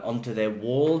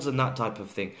and that type of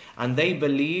thing, and they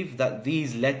believe that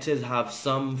these letters have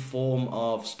some form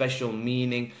of special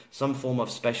meaning, some form of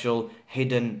special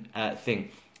hidden thing.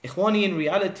 Ikhwani, in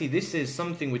reality, this is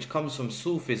something which comes from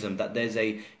Sufism, that there's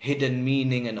a hidden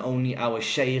meaning and only our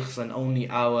shaykhs and only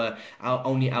our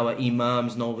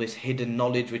imams know this hidden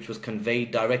knowledge which was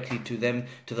conveyed directly to them,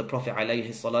 to the Prophet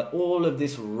alayhi salat. All of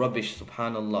this rubbish,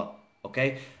 subhanallah.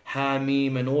 Okay,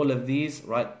 Hamim and all of these,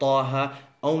 right? Taha,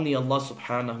 only Allah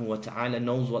subhanahu wa ta'ala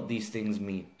knows what these things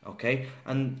mean. Okay,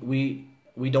 and we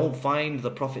don't find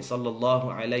the Prophet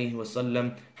sallallahu alaihi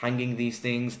wasallam hanging these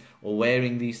things or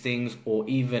wearing these things or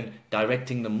even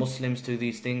directing the Muslims to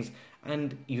these things.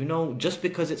 And just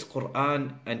because it's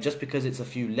Quran and just because it's a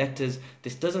few letters,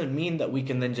 this doesn't mean that we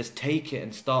can then just take it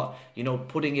and start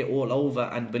putting it all over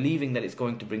and believing that it's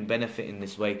going to bring benefit in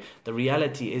this way. The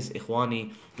reality is,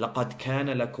 Ikhwani, لَقَدْ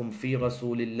كَانَ لَكُمْ فِي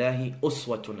رَسُولِ اللَّهِ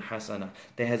أُسْوَةٌ حَسَنَةٌ.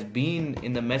 There has been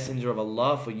in the Messenger of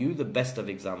Allah for you the best of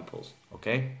examples.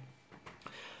 Okay.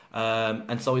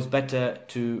 And so it's better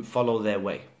to follow their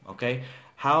way. Okay.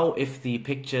 How if the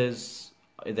pictures,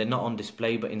 they're not on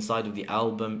display, but inside of the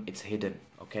album it's hidden?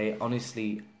 Okay,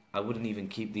 honestly, I wouldn't even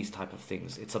keep these type of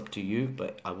things. It's up to you,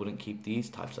 but I wouldn't keep these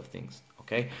types of things.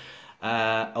 Okay.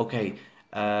 Akhi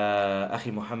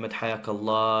Muhammad,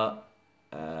 hayakallah,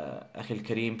 Akhi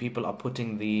al-Kareem, people are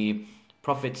putting the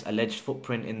Prophet's alleged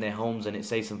footprint in their homes, and it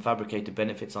says some fabricated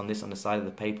benefits on this on the side of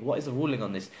the paper. What is the ruling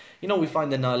on this? We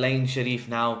find the Nalain Sharif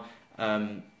now.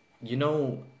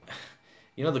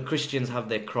 The Christians have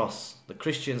their cross. The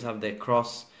Christians have their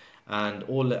cross,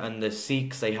 and the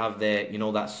Sikhs, they have their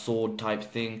that sword type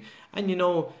thing. And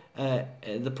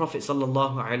the Prophet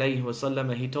sallallahu alaihi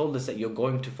wasallam, he told us that you're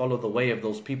going to follow the way of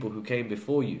those people who came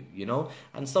before you.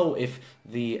 And so if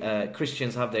the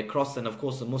Christians have their cross, then of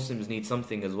course the Muslims need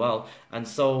something as well. And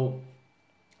so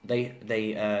they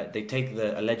take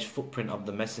the alleged footprint of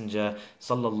the Messenger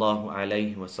sallallahu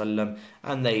alaihi wasallam,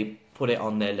 and they put it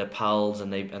on their lapels,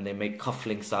 and they make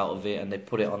cufflinks out of it, and they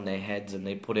put it on their heads, and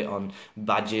they put it on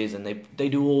badges, and they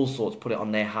do all sorts, put it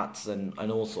on their hats and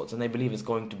all sorts, and they believe it's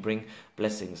going to bring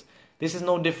blessings. This is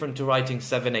no different to writing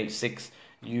 786.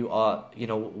 You are,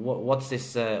 what's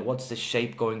this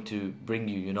shape going to bring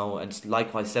you, and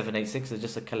likewise 786 is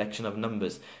just a collection of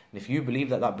numbers. And if you believe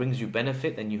that brings you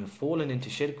benefit, then you have fallen into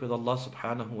shirk with Allah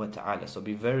subhanahu wa ta'ala. So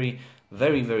be very,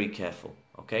 very, very careful.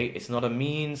 Okay, it's not a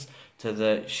means to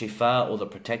the shifa or the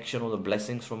protection or the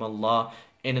blessings from Allah.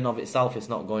 In and of itself, it's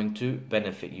not going to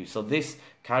benefit you. So this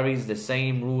carries the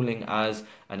same ruling as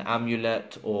an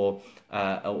amulet or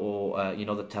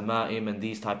the tama'im and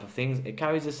these type of things. It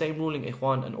carries the same ruling,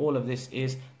 ikhwan, and all of this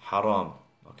is haram.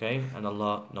 Okay, and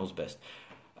Allah knows best.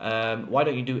 Why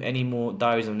don't you do any more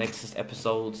Diaries of Nexus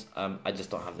episodes? I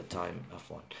just don't have the time,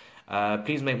 Afwan.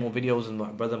 Please make more videos with my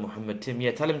brother Muhammad Tim.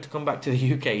 Yeah, tell him to come back to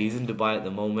the UK. He's in Dubai at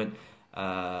the moment.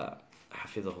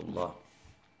 Hafidhahullah.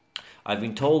 I've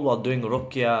been told while doing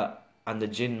Ruqya and the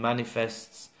jinn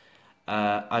manifests.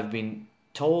 I've been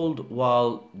told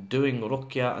while doing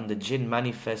Ruqya and the jinn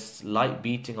manifests, light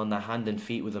beating on the hand and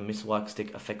feet with a miswak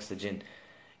stick affects the jinn.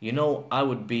 I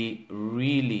would be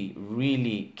really,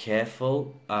 really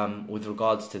careful with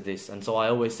regards to this. And so I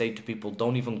always say to people,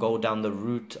 don't even go down the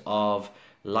route of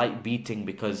light beating,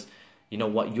 because you know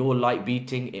what, you're light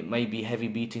beating, it may be heavy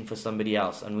beating for somebody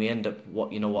else, and we end up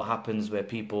what happens where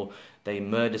people, they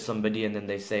murder somebody and then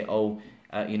they say, oh,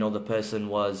 the person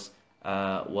was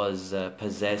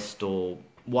possessed or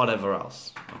whatever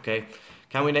else. Okay,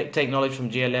 can we take knowledge from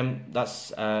GLM?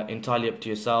 That's entirely up to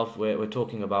yourself. We're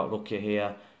talking about Ruqya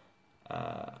here.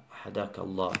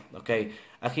 Hadakallah. Okay,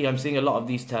 Akhi, I'm seeing a lot of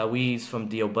these ta'weez from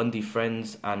Deobandi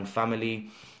friends and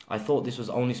family. I thought this was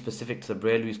only specific to the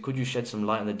Brailwis. Could you shed some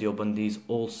light on the Deobandis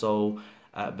also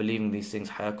believing these things?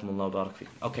 Hayakumullah barak fiik.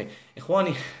 Okay,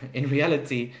 Ikhwani, in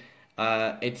reality,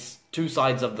 it's two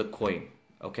sides of the coin.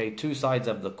 Okay, two sides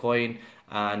of the coin,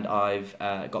 and I've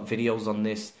got videos on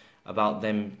this about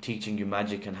them teaching you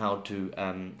magic and how to,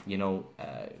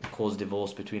 cause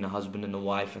divorce between a husband and a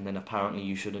wife, and then apparently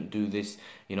you shouldn't do this,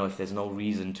 if there's no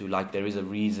reason to, like there is a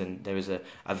reason, there is a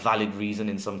valid reason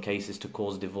in some cases to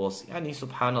cause divorce. Yani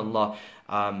subhanallah,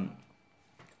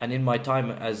 and in my time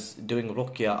as doing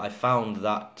Ruqya, I found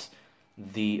that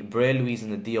the Brailwis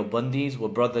and the Deobandis were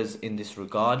brothers in this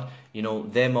regard.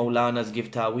 Their Maulanas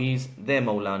give ta'weez, their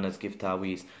Maulanas give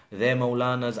ta'weez. Their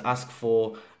Maulanas ask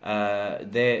for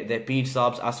their Peer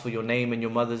Sabs ask for your name and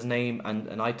your mother's name and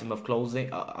an item of clothing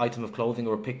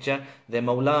or a picture. Their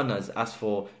Maulanas ask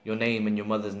for your name and your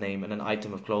mother's name and an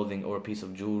item of clothing or a piece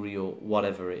of jewelry or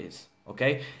whatever it is.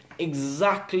 Okay?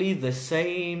 Exactly the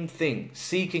same thing.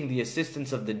 Seeking the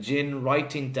assistance of the jinn,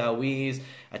 writing ta'weez,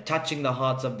 attaching the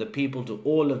hearts of the people to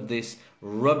all of this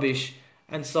rubbish.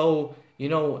 And so,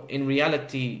 in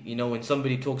reality, when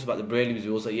somebody talks about the Brailwis,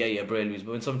 we all say, yeah, Brailwis.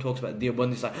 But when someone talks about the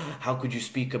Deobandis, it's like, how could you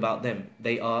speak about them?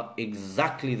 They are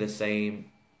exactly the same.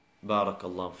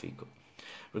 Barakallahu feekum.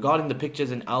 Regarding the pictures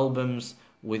and albums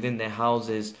within their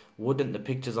houses, wouldn't the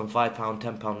pictures on £5,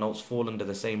 £10 notes fall under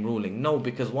the same ruling? No,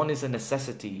 because one is a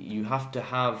necessity. You have to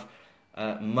have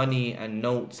money and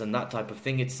notes and that type of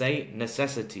thing. It's a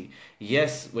necessity.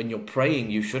 Yes, when you're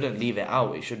praying, you shouldn't leave it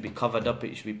out. It should be covered up.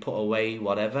 It should be put away,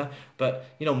 whatever. But,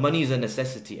 money is a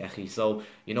necessity, akhi. So,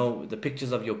 the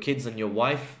pictures of your kids and your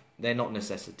wife, they're not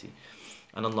necessity.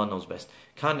 And Allah knows best.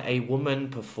 Can a woman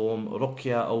perform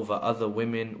ruqya over other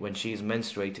women when she is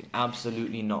menstruating?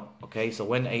 Absolutely not. Okay, so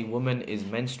when a woman is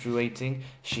menstruating,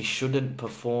 she shouldn't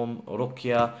perform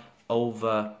ruqya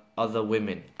over other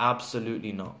women.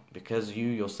 Absolutely not, because you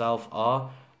yourself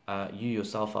are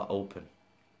open.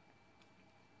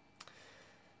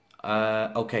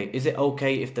 Okay, is it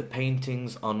okay if the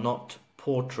paintings are not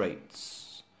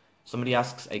portraits? Somebody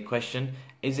asks a question.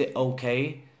 Is it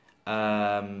okay?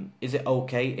 Is it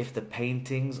okay if the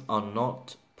paintings are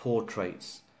not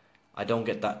portraits? I don't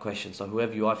get that question. So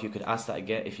whoever you are, if you could ask that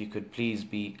again, if you could please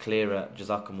be clearer.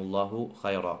 Jazakumullahu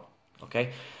khayra.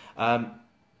 Okay.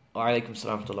 Alaikum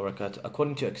salam wa rahmatullahi wa barakatuh.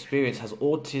 According to your experience, has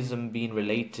autism been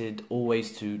related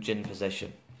always to jinn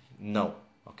possession? No.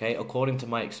 Okay. According to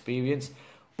my experience,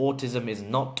 autism is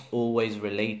not always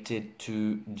related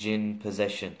to jinn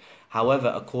possession.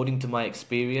 However, according to my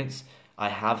experience, I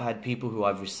have had people who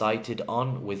I've recited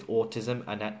on with autism,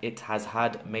 and it has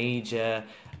had major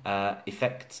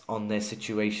effects on their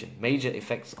situation, major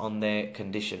effects on their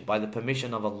condition, by the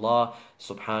permission of Allah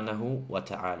subhanahu wa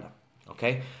ta'ala.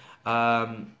 Okay?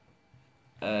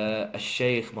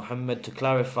 Shaykh Muhammad, to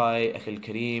clarify, Akhil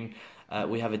Kareem,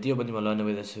 we have a Deobandi Maulana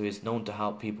with us who is known to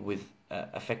help people with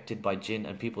affected by jinn,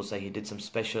 and people say he did some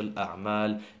special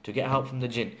a'mal to get help from the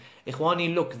jinn.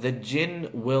 Ikhwani, look, the jinn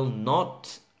will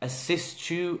not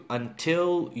assist you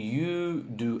until you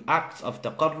do acts of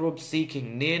taqarrub,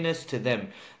 seeking nearness to them.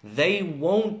 They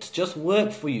won't just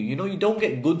work for you. You don't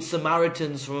get good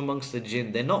Samaritans from amongst the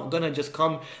jinn. They're not gonna just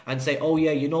come and say, oh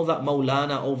yeah, that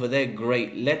Maulana over there,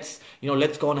 great, let's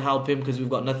go and help him because we've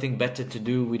got nothing better to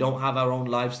do. We don't have our own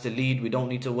lives to lead. We don't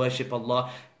need to worship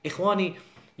Allah. Ikhwani,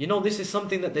 this is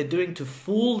something that they're doing to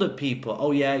fool the people.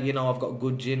 Oh yeah, I've got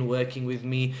good jinn working with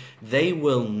me. They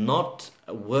will not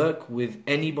work with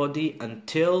anybody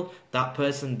until that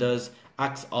person does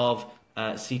acts of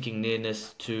seeking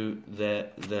nearness to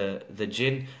the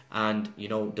jinn, and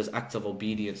does acts of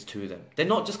obedience to them. They're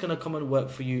not just going to come and work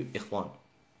for you, ikhwan.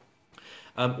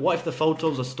 What if the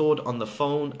photos are stored on the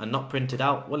phone and not printed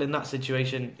out? Well, in that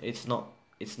situation, it's not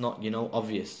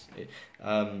obvious.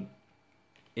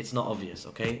 It's not obvious,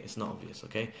 okay? It's not obvious,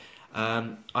 okay?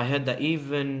 I heard that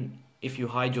even if you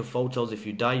hide your photos, if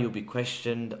you die, you'll be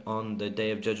questioned on the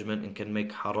Day of Judgment and can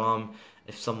make haram.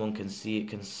 If someone can see it,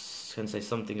 can say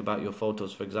something about your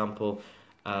photos. For example,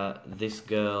 this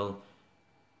girl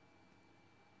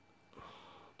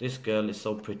is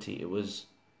so pretty. It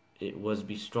was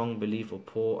be strong belief or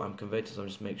poor. I'm converted, so I'm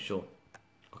just make sure.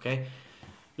 Okay?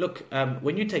 Look,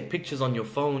 when you take pictures on your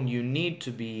phone, you need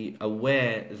to be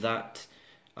aware that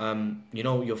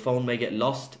Your phone may get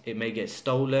lost, it may get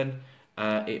stolen,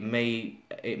 it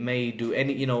may do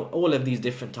any, all of these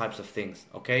different types of things.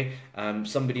 Okay,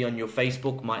 somebody on your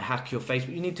Facebook might hack your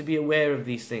Facebook. You need to be aware of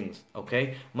these things.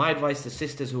 Okay, my advice to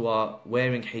sisters who are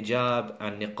wearing hijab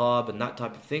and niqab and that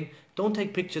type of thing: don't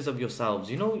take pictures of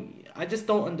yourselves. I just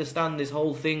don't understand this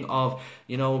whole thing of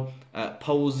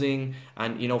posing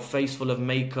and face full of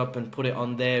makeup and put it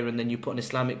on there, and then you put an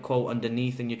Islamic quote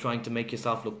underneath and you're trying to make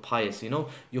yourself look pious.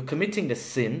 You're committing a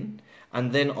sin,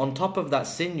 and then on top of that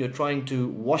sin you're trying to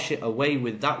wash it away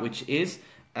with that which is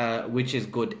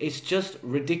good. It's just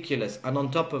ridiculous. And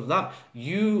on top of that,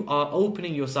 you are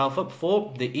opening yourself up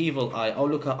for the evil eye. Oh,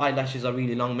 look, her eyelashes are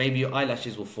really long, maybe your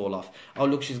eyelashes will fall off. Oh,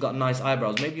 look, she's got nice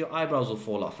eyebrows, maybe your eyebrows will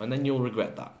fall off, and then you'll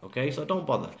regret that. Okay, so don't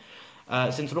bother.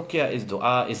 Since ruqya is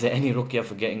dua, is there any ruqya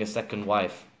for getting a second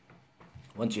wife?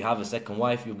 Once you have a second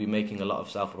wife, you'll be making a lot of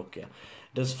self-ruqya.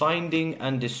 Does finding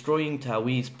and destroying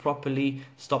ta'weez properly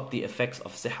stop the effects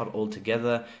of sihr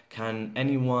altogether? Can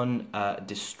anyone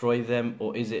destroy them,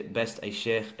 or is it best a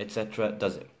sheikh, etc.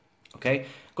 does it? Okay,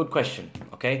 good question.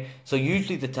 Okay, so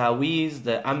usually the ta'weez,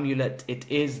 the amulet, it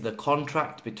is the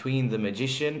contract between the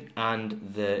magician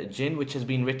and the jinn which has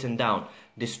been written down.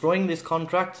 Destroying this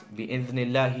contract,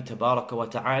 bi-idhnillahi tabaraka wa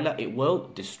ta'ala, it will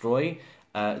destroy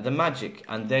the magic,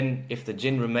 and then if the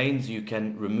jinn remains, you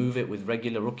can remove it with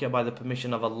regular ruqya by the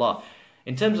permission of Allah.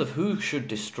 In terms of who should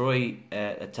destroy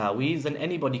a ta'weez, then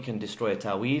anybody can destroy a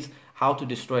ta'weez. How to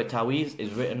destroy a ta'weez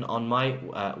is written on my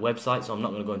website, so I'm not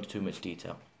going to go into too much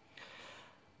detail.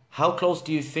 How close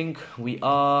do you think we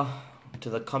are to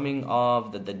the coming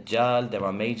of the Dajjal? There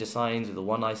are major signs with the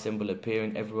one eye symbol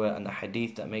appearing everywhere and the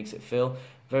hadith that makes it feel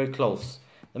very close.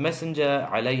 The Messenger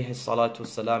alayhi salatu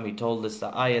wasalam, he told us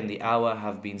that I and the hour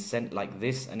have been sent like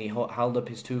this, and he held up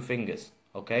his two fingers.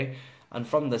 Okay, and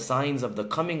from the signs of the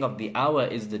coming of the hour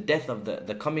is the death of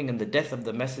the coming and the death of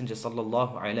the Messenger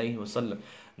sallallahu alayhi wasallam.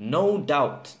 No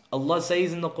doubt, Allah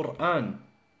says in the Quran,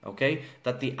 okay,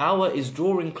 that the hour is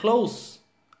drawing close.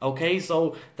 Okay,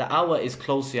 so the hour is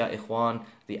close, ya ikhwan.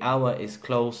 The hour is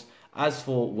close. As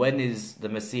for when is the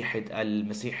Masih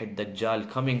al-Dajjal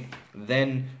coming,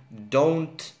 then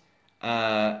don't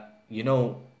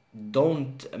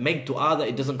make dua that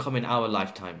it doesn't come in our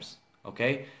lifetimes.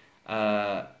 Okay,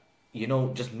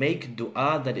 just make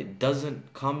dua that it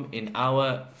doesn't come in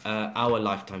our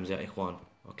lifetimes, ya ikhwan.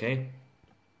 Okay.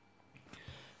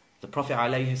 The Prophet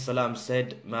alayhi salam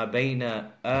said, "Ma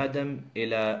bayna Adam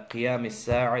ila qiyam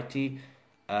as-sa'ati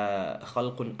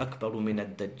khalqun akbaru min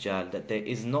ad-Dajjal," that there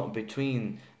is not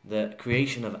between the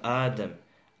creation of Adam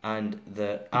and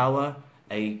the hour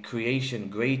a creation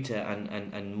greater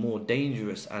and more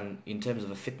dangerous, and in terms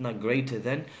of a fitna greater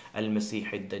than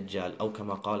al-Masih ad-Dajjal, aw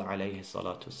kama qala alayhi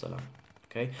salatu wassalam.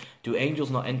 Okay, do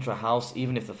angels not enter a house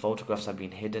even if the photographs have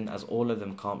been hidden, as all of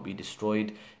them can't be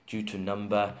destroyed due to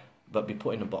number but be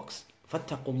put in a box?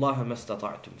 فَاتَّقُوا اللَّهَ مَا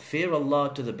اسْتَطَعْتُمْ. Fear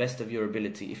Allah to the best of your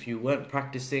ability. If you weren't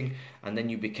practicing and then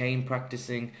you became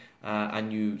practicing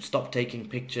and you stopped taking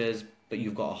pictures, but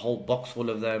you've got a whole box full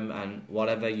of them and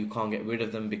whatever, you can't get rid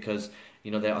of them because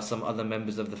there are some other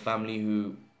members of the family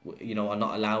who are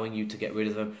not allowing you to get rid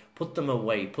of them. Put them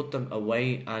away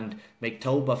and make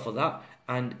tawbah for that.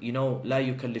 And لَا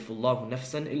يُكَلِّفُ اللَّهُ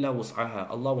نَفْسًا إِلَّا وُسْعَهَا.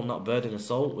 Allah will not burden a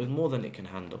soul with more than it can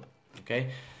handle. Okay.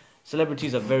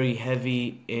 Celebrities are very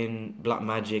heavy in black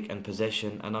magic and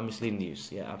possession and are misleading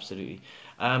use. Yeah, absolutely.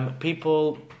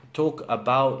 People talk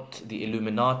about the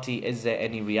Illuminati. Is there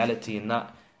any reality in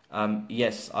that?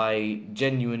 Yes, I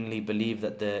genuinely believe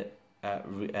that the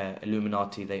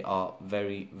Illuminati, they are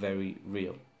very, very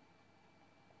real.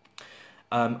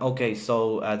 Okay,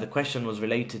 so the question was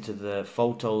related to the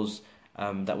photos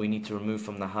that we need to remove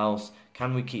from the house.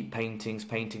 Can we keep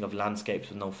painting of landscapes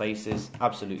with no faces?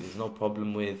 Absolutely, there's no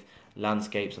problem with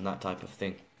landscapes and that type of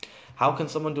thing. How can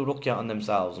someone do ruqya on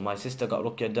themselves? My sister got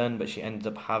ruqya done, but she ended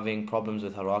up having problems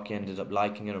with her raqi, ended up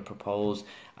liking it or proposed,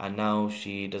 and now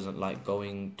she doesn't like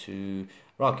going to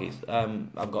raqis.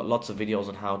 I've got lots of videos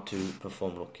on how to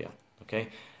perform ruqya. Okay,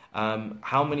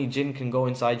 how many jinn can go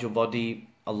inside your body?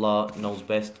 Allah knows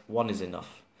best. One is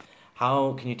enough.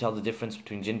 How can you tell the difference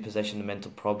between jinn possession and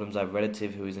mental problems? I have a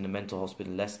relative who is in a mental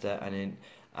hospital in Leicester, and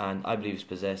I believe he's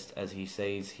possessed, as he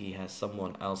says he has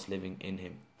someone else living in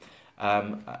him. I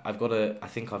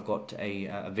think I've got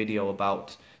a video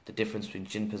about the difference between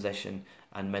jinn possession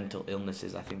and mental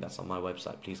illnesses. I think that's on my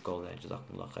website. Please go there.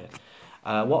 Jazakumullah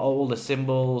khair. What are all the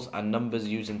symbols and numbers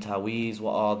used in ta'weez?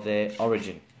 What are their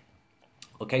origin?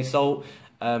 Okay, so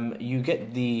you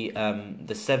get the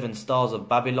 7 stars of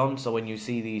Babylon. So when you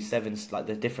see the seven, like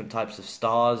the different types of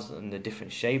stars and the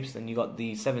different shapes, then you got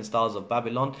the 7 stars of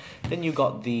Babylon. Then you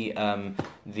got the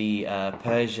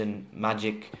Persian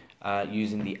magic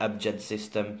using the Abjad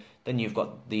system. Then you've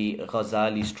got the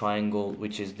Ghazali's triangle,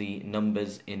 which is the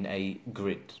numbers in a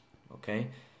grid. Okay.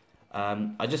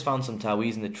 I just found some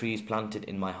taweez in the trees planted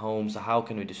in my home, so how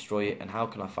can we destroy it, and how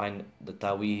can I find the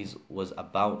taweez was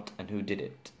about and who did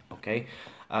it? Okay,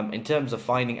 in terms of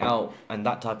finding out and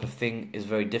that type of thing is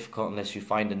very difficult unless you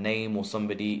find a name or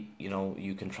somebody, you know,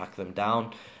 you can track them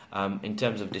down. In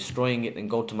terms of destroying it, then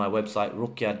go to my website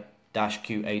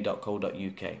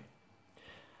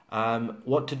ruqya-qa.co.uk.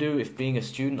 What to do if being a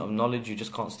student of knowledge you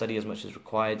just can't study as much as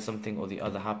required, something or the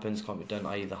other happens, can't be done,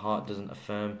 i.e. the heart doesn't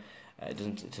affirm, it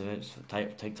doesn't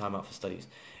take time out for studies.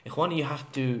 Ikhwani,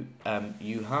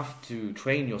 you have to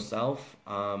train yourself.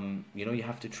 You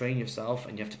have to train yourself,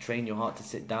 and you have to train your heart to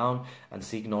sit down and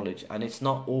seek knowledge. And it's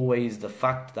not always the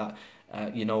fact that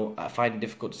I find it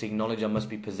difficult to seek knowledge, I must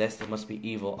be possessed, I must be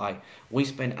evil. We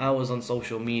spend hours on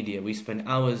social media, we spend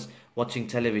hours watching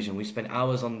television, we spend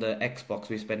hours on the Xbox,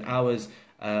 we spend hours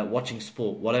watching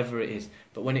sport, whatever it is.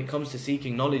 But when it comes to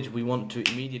seeking knowledge, we want to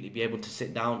immediately be able to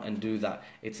sit down and do that.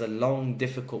 It's a long,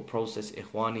 difficult process,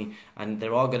 ikhwani, and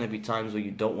there are going to be times where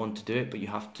you don't want to do it, but you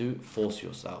have to force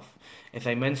yourself. If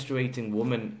a menstruating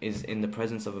woman is in the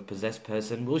presence of a possessed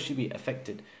person, will she be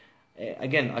affected?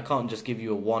 Again, I can't just give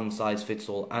you a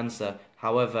one-size-fits-all answer.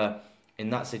 However,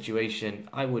 in that situation,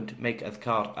 I would make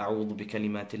adhkar, أعوذ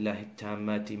بكلمات الله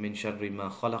التامات من شر ما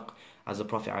خلق. As the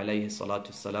Prophet alayhi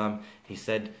salatu wasalam, he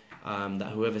said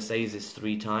that whoever says this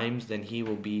 3 times, then he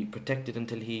will be protected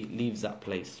until he leaves that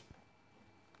place.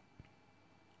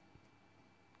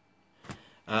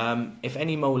 If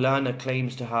any Maulana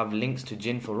claims to have links to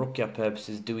jinn for ruqya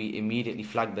purposes, do we immediately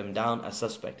flag them down as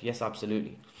suspect? Yes,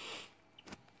 absolutely.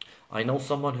 I know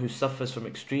someone who suffers from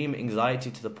extreme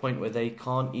anxiety to the point where they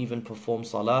can't even perform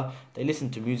salah. They listen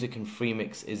to music and free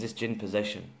mix. Is this jinn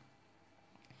possession?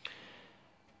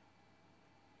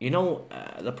 You know,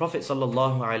 the Prophet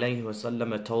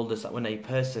ﷺ told us that when a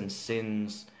person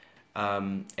sins,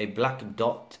 a black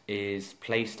dot is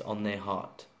placed on their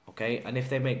heart. Okay, and if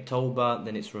they make tawbah,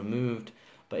 then it's removed.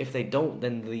 But if they don't,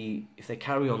 then if they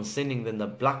carry on sinning, then the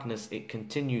blackness, it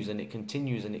continues and it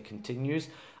continues and it continues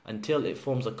until it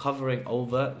forms a covering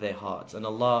over their hearts. And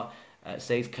Allah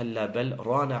says, كَلَّا بَلْ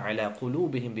رَانَ عَلَىٰ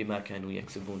قُلُوبِهِمْ بِمَا كَانُوا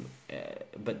يَكْسِبُونَ.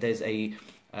 But there's a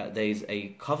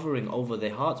covering over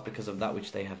their hearts because of that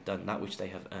which they have done, that which they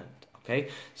have earned. Okay,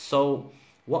 so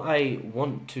what I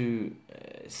want to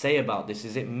say about this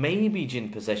is it may be jinn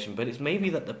possession, but it's maybe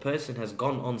that the person has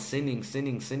gone on sinning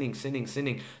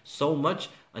so much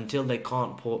until they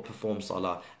can't perform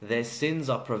salah. Their sins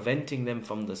are preventing them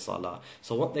from the salah.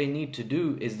 So what they need to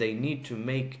do is they need to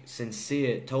make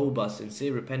sincere tawbah,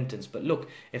 sincere repentance. But look,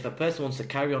 if a person wants to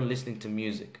carry on listening to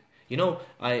music, it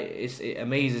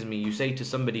amazes me. You say to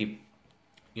somebody,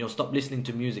 stop listening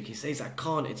to music. He says, I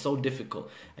can't, it's so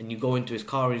difficult. And you go into his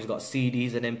car and he's got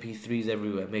CDs and MP3s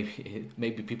everywhere.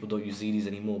 Maybe people don't use CDs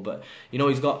anymore, but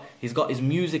he's got his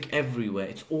music everywhere.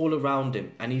 It's all around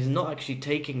him, and he's not actually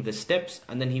taking the steps,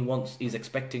 and then he's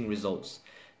expecting results.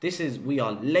 We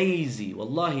are lazy.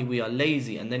 Wallahi, we are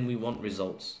lazy, and then we want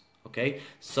results. Okay?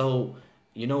 So,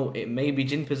 it may be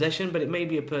jinn possession, but it may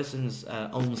be a person's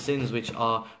own sins which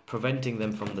are preventing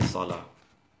them from the salah.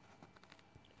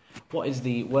 What is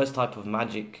the worst type of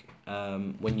magic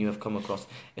when you have come across?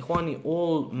 Ikhwani,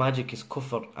 all magic is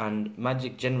kufr, and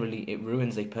magic generally, it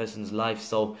ruins a person's life.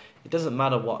 So it doesn't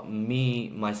matter what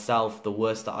myself, the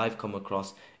worst that I've come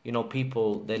across.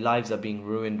 People, their lives are being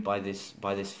ruined by this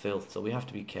filth. So we have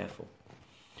to be careful.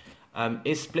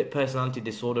 Is split personality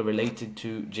disorder related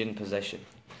to jinn possession?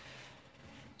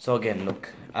 So again,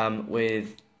 look,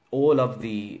 with all of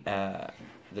the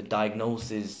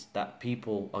diagnosis that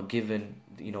people are given,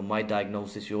 my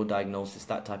diagnosis, your diagnosis,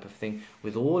 that type of thing.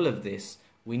 With all of this,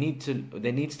 there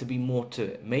needs to be more to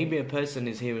it. Maybe a person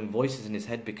is hearing voices in his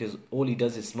head because all he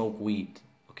does is smoke weed.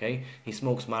 Okay, he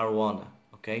smokes marijuana.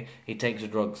 Okay, he takes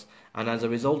drugs, and as a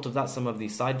result of that, some of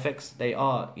these side effects, they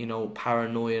are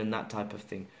paranoia and that type of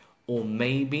thing. Or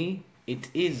maybe it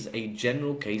is a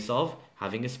general case of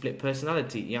having a split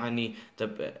personality.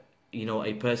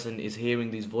 A person is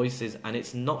hearing these voices and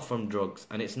it's not from drugs,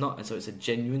 and so it's a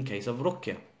genuine case of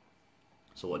ruqya.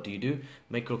 So what do?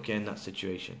 Make ruqya in that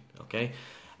situation. Okay,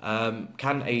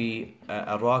 can a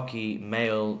Iraqi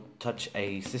male touch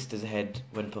a sister's head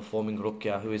when performing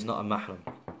ruqya who is not a mahram?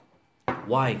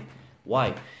 Why?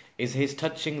 Is his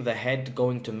touching the head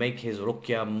going to make his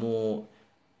ruqya more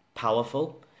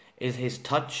powerful? Is his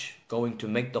touch going to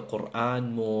make the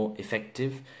Quran more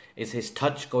effective? Is his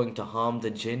touch going to harm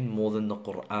the jinn more than the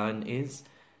Quran is?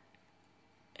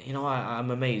 You know,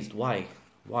 I'm amazed. Why?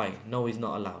 Why? No, he's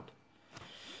not allowed.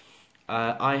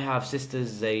 I have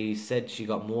sisters, they said she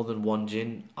got more than one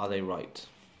jinn. Are they right?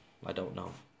 I don't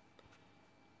know.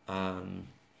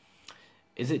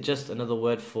 Is it just another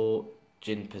word for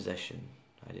jinn possession?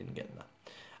 I didn't get that.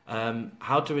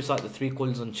 How to recite the 3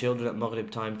 quls on children at Maghrib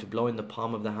time: to blow in the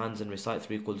palm of the hands and recite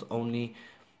 3 quls only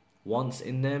once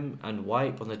in them and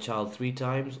wipe on the child 3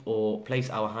 times, or place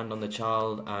our hand on the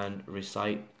child and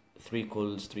recite 3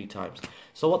 quls 3 times.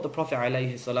 So what the Prophet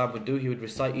ﷺ would do, he would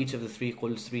recite each of the 3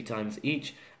 quls 3 times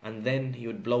each, and then he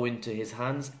would blow into his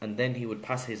hands, and then he would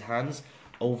pass his hands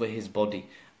over his body.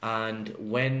 And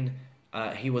when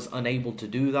he was unable to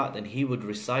do that, then he would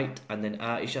recite, and then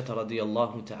Aisha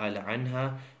radiyallahu ta'ala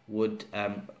anha would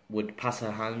pass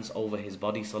her hands over his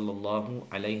body, sallallahu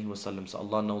alayhi wasallam. So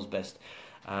Allah knows best.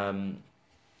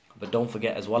 But don't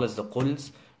forget, as well as the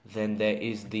quls, then there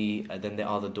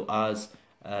are the du'as,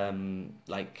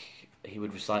 like he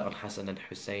would recite on Hassan and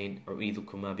Hussein,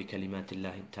 U'idhukuma bi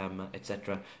kalimatillahi tamma,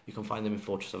 etc. You can find them in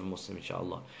Fortress of a Muslim,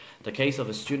 inshallah. The case of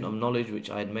a student of knowledge,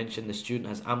 which I had mentioned, the student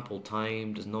has ample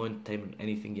time, does no entertainment,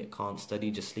 anything, yet can't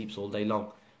study, just sleeps all day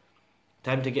long.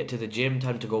 Time to get to the gym,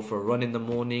 time to go for a run in the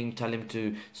morning, tell him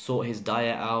to sort his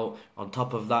diet out. On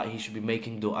top of that, he should be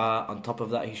making dua. On top of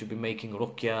that, he should be making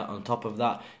ruqya. On top of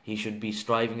that, he should be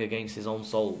striving against his own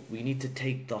soul. We need to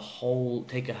take a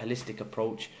holistic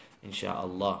approach,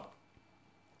 inshaAllah.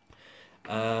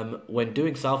 When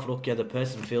doing self-ruqya, the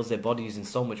person feels their body is in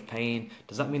so much pain.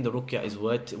 Does that mean the ruqya is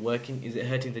working? Is it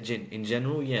hurting the jinn? In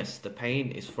general, yes. The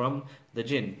pain is from the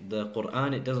jinn. The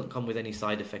Quran, it doesn't come with any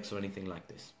side effects or anything like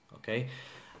this. Okay.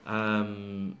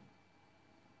 Can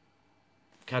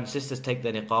sisters take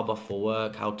their niqab off for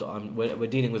work? How to? We're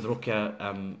dealing with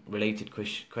ruqya related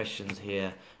questions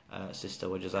here, sister.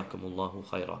 Wa jazakumullahu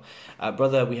khaira.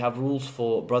 Brother, we have rules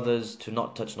for brothers to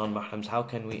not touch non-mahrams. How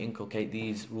can we inculcate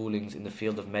these rulings in the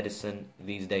field of medicine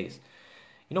these days?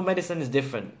 You know, medicine is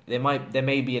different. There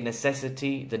may be a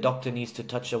necessity. The doctor needs to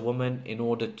touch a woman in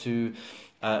order to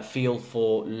feel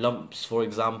for lumps, for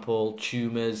example,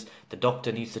 tumors. The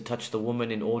doctor needs to touch the woman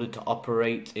in order to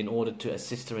operate, in order to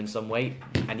assist her in some way,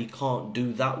 and he can't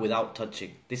do that without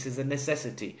touching. This is a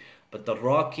necessity. But the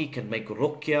Raqi can make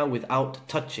ruqya without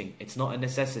touching. It's not a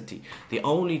necessity. The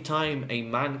only time a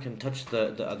man can touch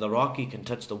the Raqi can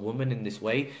touch the woman in this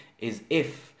way is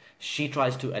if she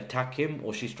tries to attack him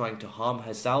or she's trying to harm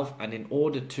herself, and in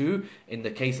order to, in the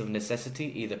case of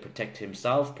necessity, either protect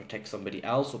himself, protect somebody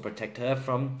else, or protect her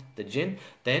from the jinn,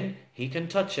 then he can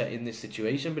touch her in this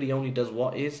situation, but he only does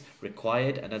what is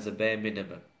required and as a bare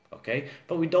minimum. Okay,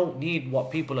 but we don't need what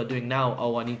people are doing now.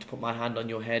 Oh, I need to put my hand on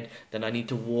your head, then I need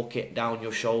to walk it down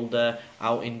your shoulder,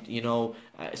 out in,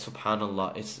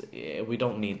 subhanallah. We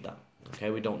don't need that.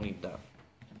 Okay, we don't need that.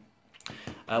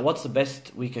 What's the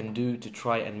best we can do to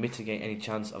try and mitigate any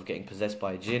chance of getting possessed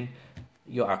by a jinn?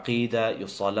 Your aqidah, your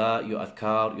salah, your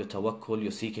adhkar, your tawakkul,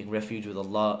 your seeking refuge with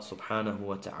Allah subhanahu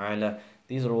wa ta'ala.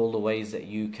 These are all the ways that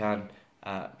you can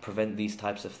prevent these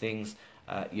types of things.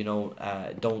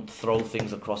 Don't throw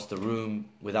things across the room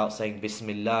without saying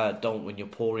Bismillah. Don't, when you're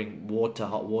pouring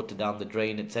hot water down the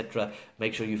drain, etc.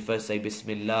 Make sure you first say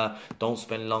Bismillah. Don't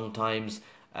spend long times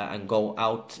and go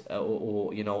out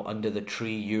or under the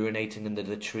tree, urinating under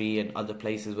the tree and other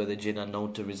places where the jinn are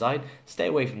known to reside. Stay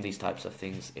away from these types of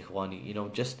things,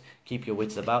 ikhwani. Just keep your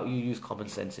wits about you. Use common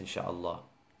sense, inshallah.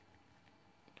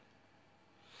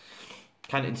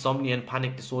 Can insomnia and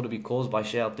panic disorder be caused by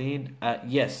shayateen?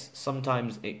 Yes,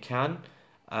 sometimes it can.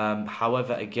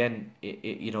 However, again,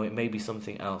 it may be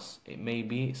something else. It may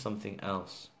be something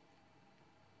else.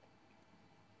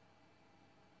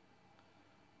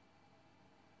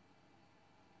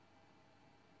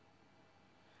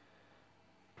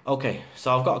 Okay,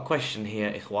 so I've got a question here,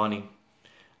 ikhwani.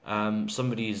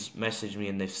 Somebody's messaged me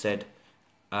and they've said,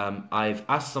 I've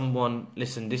asked someone,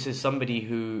 listen, this is somebody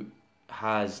who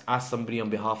has asked somebody on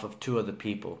behalf of 2 other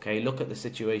people, okay? Look at the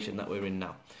situation that we're in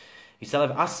now. He said,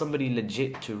 I've asked somebody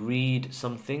legit to read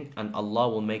something and Allah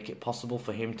will make it possible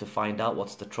for him to find out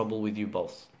what's the trouble with you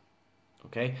both.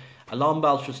 Okay? Alarm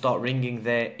bells should start ringing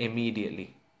there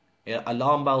immediately.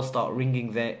 Alarm bells start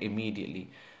ringing there immediately.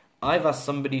 I've asked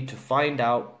somebody to find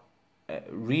out,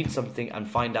 read something and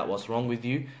find out what's wrong with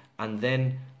you, and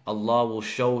then Allah will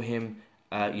show him,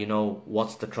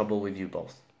 what's the trouble with you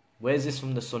both. Where's this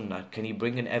from the Sunnah? Can he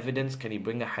bring an evidence? Can he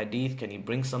bring a hadith? Can he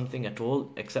bring something at all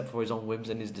except for his own whims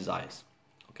and his desires?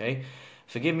 Okay?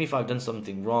 Forgive me if I've done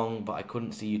something wrong, but I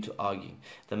couldn't see you two arguing.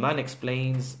 The man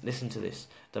explains, listen to this.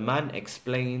 The man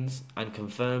explains and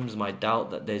confirms my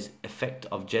doubt that there's effect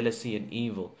of jealousy and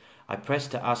evil. I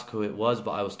pressed to ask who it was,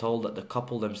 but I was told that the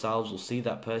couple themselves will see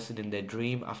that person in their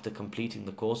dream after completing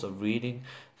the course of reading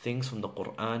things from the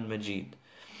Quran Majid.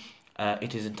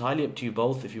 It is entirely up to you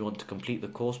both if you want to complete the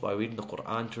course by reading the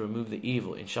Quran to remove the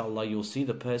evil. Inshallah, you'll see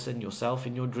the person yourself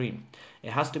in your dream.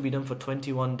 It has to be done for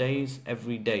 21 days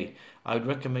every day. I would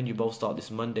recommend you both start this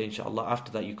Monday, inshallah.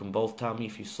 After that, you can both tell me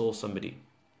if you saw somebody.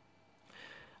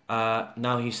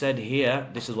 Now, he said here,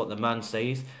 this is what the man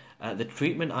says. The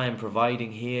treatment I am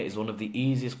providing here is one of the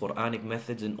easiest Quranic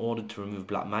methods in order to remove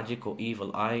black magic or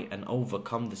evil eye and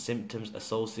overcome the symptoms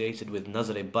associated with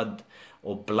Nazr-e-Bad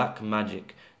or black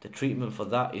magic. The treatment for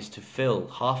that is to fill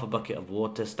half a bucket of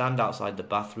water, stand outside the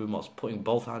bathroom whilst putting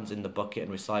both hands in the bucket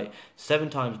and recite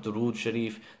 7 times Durood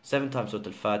Sharif, 7 times Surah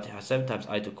Al-Fatiha, 7 times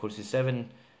Ayatul Kursi,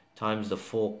 7 times the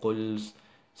 4 Quls,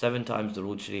 7 times the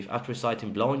Durood Sharif. After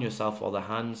reciting, blow on yourself while the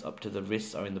hands up to the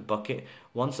wrists are in the bucket.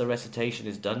 Once the recitation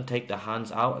is done, take the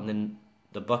hands out and then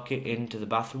the bucket into the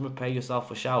bathroom. Prepare yourself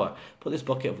for shower. Put this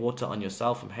bucket of water on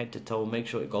yourself from head to toe. Make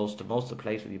sure it goes to most of the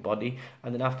place with your body,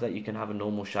 and then after that you can have a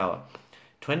normal shower.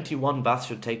 21 baths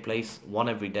should take place, 1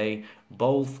 every day.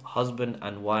 Both husband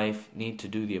and wife need to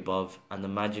do the above, and the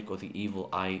magic or the evil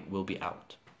eye will be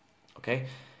out. Okay?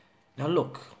 Now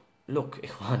look,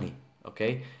 Ikhwani,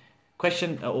 okay?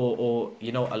 Question or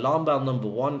alarm bell number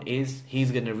 1 is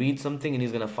he's going to read something and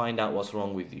he's going to find out what's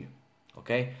wrong with you.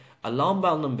 Okay? Alarm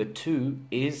bell number 2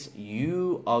 is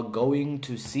you are going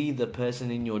to see the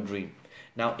person in your dream.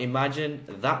 Now imagine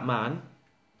that man,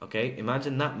 okay?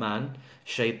 Imagine that man,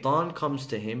 Shaitan comes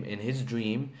to him in his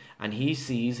dream and he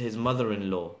sees his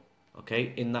mother-in-law,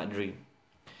 okay, in that dream.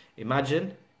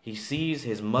 Imagine he sees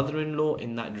his mother-in-law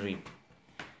in that dream.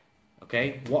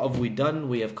 Okay, what have we done?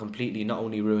 We have completely not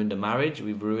only ruined a marriage,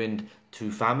 we've ruined 2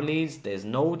 families. There's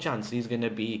no chance he's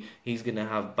gonna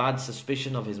have bad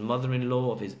suspicion of his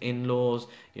mother-in-law, of his in-laws,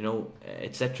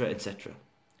 etc., etc.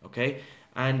 Okay,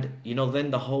 and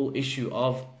then the whole issue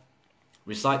of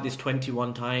recite this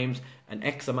 21 times, an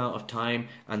X amount of time,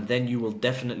 and then you will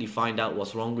definitely find out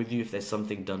what's wrong with you if there's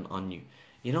something done on you.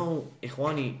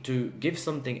 Ikhwani, to give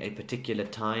something a particular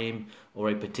time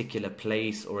or a particular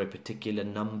place or a particular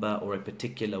number or a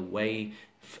particular way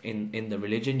in the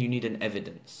religion, you need an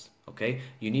evidence, okay?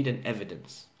 You need an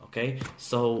evidence, okay?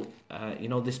 So,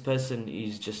 this person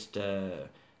is just,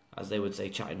 as they would say,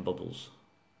 chatting bubbles.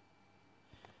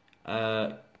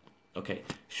 Okay,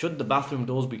 should the bathroom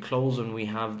doors be closed when we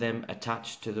have them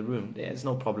attached to the room? There's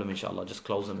no problem, inshallah. Just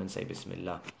close them and say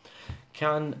Bismillah.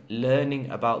 Can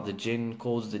learning about the jinn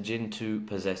cause the jinn to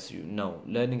possess you? No,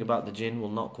 learning about the jinn will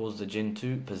not cause the jinn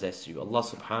to possess you. Allah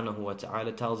subhanahu wa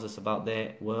ta'ala tells us about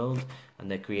their world and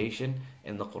their creation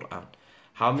in the Quran.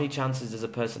 How many chances does a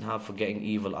person have for getting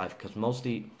evil eye? Because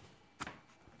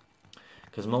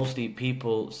mostly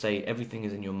people say everything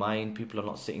is in your mind. People are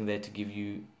not sitting there to give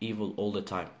you evil all the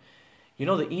time.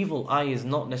 The evil eye is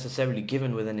not necessarily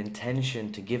given with an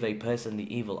intention to give a person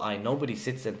the evil eye. Nobody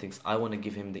sits there and thinks, I want to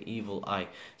give him the evil eye.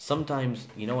 Sometimes,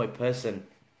 a person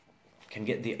can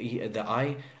get the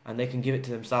eye and they can give it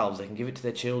to themselves. They can give it to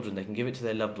their children. They can give it to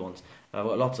their loved ones. I've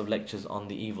got lots of lectures on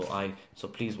the evil eye, so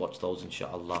please watch those,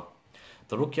 inshallah.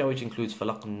 The Ruqya, which includes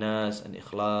Falaq nas and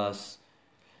Ikhlas,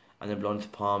 and then blowing into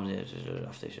palms.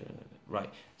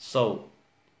 Right. So,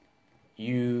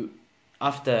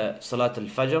 after Salat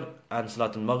al-Fajr and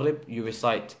Salat al-Maghrib, you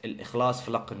recite Al-Ikhlas,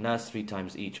 Falaq al-Nas 3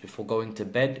 times each. Before going to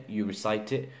bed, you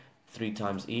recite it 3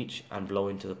 times each and blow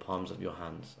into the palms of your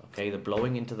hands. Okay, the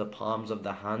blowing into the palms of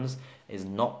the hands is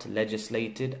not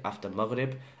legislated after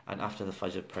Maghrib and after the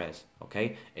Fajr prayers.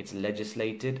 Okay, it's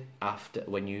legislated after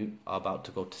when you are about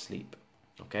to go to sleep.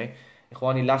 Okay,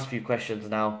 Ikhwani, last few questions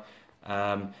now.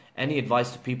 Any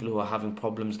advice to people who are having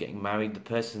problems getting married? The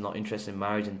person is not interested in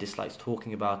marriage and dislikes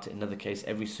talking about it. In another case,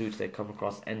 every suitor they come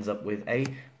across ends up with a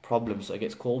problem, so it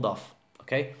gets called off.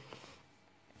 Okay,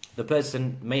 the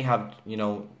person may have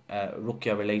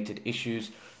Ruqya related issues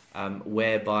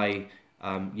whereby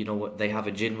they have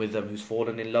a jinn with them who's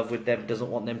fallen in love with them,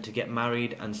 doesn't want them to get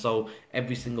married, and so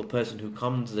every single person who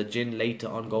comes, the jinn later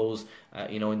on goes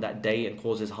in that day and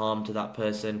causes harm to that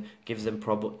person, gives them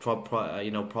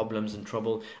problems and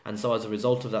trouble, and so as a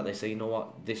result of that they say,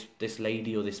 this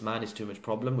lady or this man is too much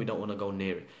problem, we don't want to go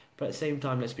near it. But at the same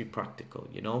time, let's be practical.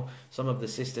 Some of the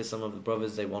sisters, some of the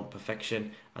brothers, they want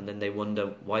perfection, and then they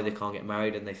wonder why they can't get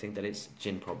married, and they think that it's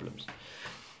jinn problems.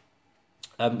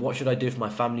 What should I do if my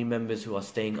family members who are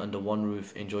staying under one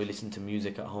roof enjoy listening to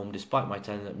music at home, despite my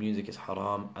telling that music is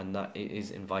haram and that it is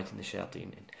inviting the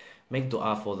shayateen in? make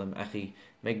dua for them, akhi.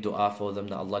 Make dua for them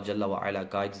that Allah Jalla wa Ala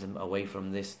guides them away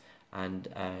from this, and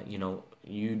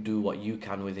you do what you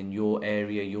can within your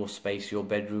area, your space, your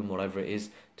bedroom, whatever it is,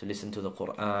 to listen to the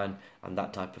Quran and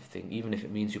that type of thing. Even if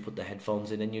it means you put the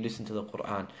headphones in and you listen to the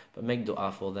Quran, but make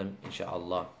dua for them,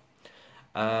 inshaAllah.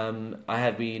 I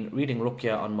have been reading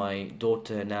Ruqya on my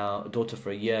daughter for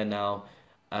a year now.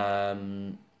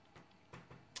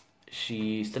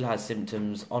 She still has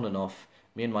symptoms on and off.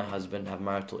 Me and my husband have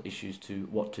marital issues to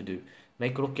what to do.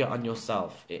 Make Ruqya on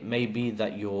yourself. It may be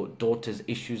that your daughter's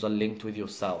issues are linked with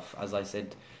yourself. As I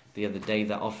said the other day,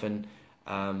 that often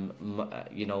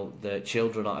the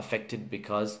children are affected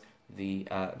because the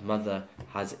mother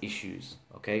has issues.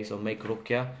 Okay, so make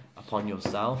Ruqya upon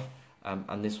yourself,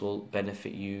 and this will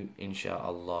benefit you,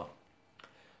 inshaAllah.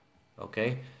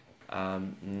 Okay.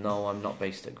 No, I'm not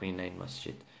based at Green Lane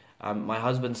Masjid. My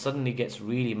husband suddenly gets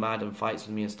really mad and fights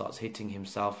with me and starts hitting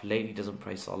himself. Lately doesn't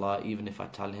pray salah, even if I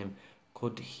tell him.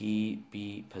 Could he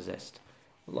be possessed?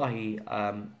 Wallahi,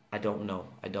 I don't know.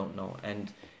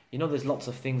 And there's lots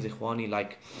of things, ikhwani,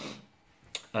 like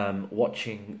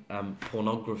watching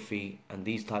pornography and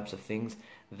these types of things.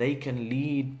 They can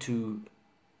lead to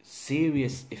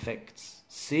serious effects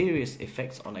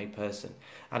on a person.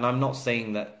 And I'm not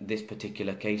saying that this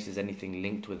particular case is anything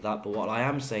linked with that, but what I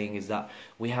am saying is that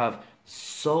we have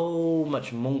so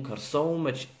much munkar, so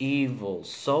much evil,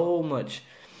 so much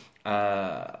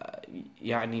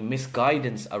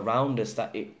misguidance around us,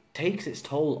 that it takes its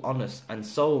toll on us. And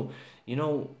so,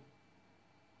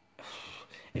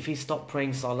 if he stopped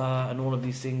praying salah and all of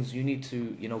these things, you need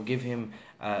to, give him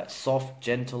soft,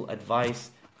 gentle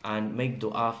advice and make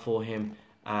dua for him.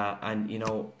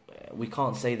 We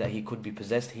can't say that he could be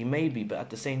possessed. He may be, but at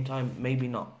the same time, maybe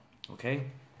not. Okay?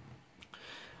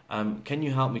 Can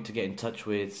you help me to get in touch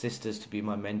with sisters to be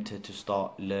my mentor to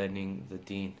start learning the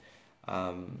deen?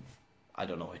 I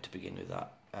don't know where to begin with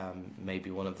that. Maybe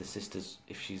one of the sisters,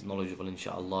 if she's knowledgeable,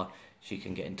 inshallah, she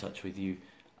can get in touch with you.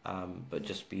 But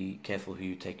just be careful who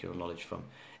you take your knowledge from.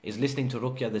 Is listening to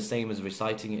Ruqya the same as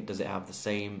reciting it? Does it have the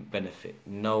same benefit?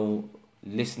 No.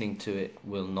 Listening to it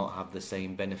will not have the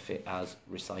same benefit as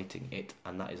reciting it,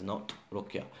 and that is not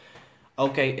Ruqya.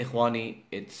 Okay, ikhwani,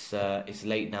 it's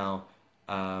late now,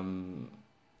 and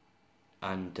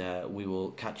we will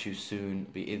catch you soon,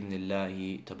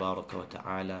 bi'idhnillahi tabaraka wa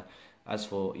ta'ala. As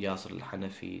for Yasir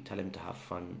al-Hanafi, tell him to have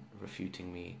fun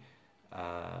refuting me.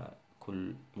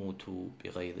 Kul mutu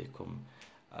bighaydikum.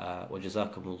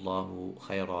 وجزاكم الله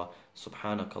خيرا.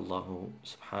 سبحانك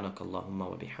اللهم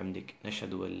وبحمدك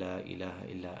نشهد أن لا إله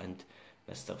إلا أنت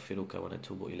نستغفرك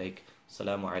ونتوب إليك.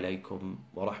 السلام عليكم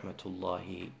ورحمة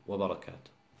الله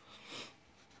وبركاته.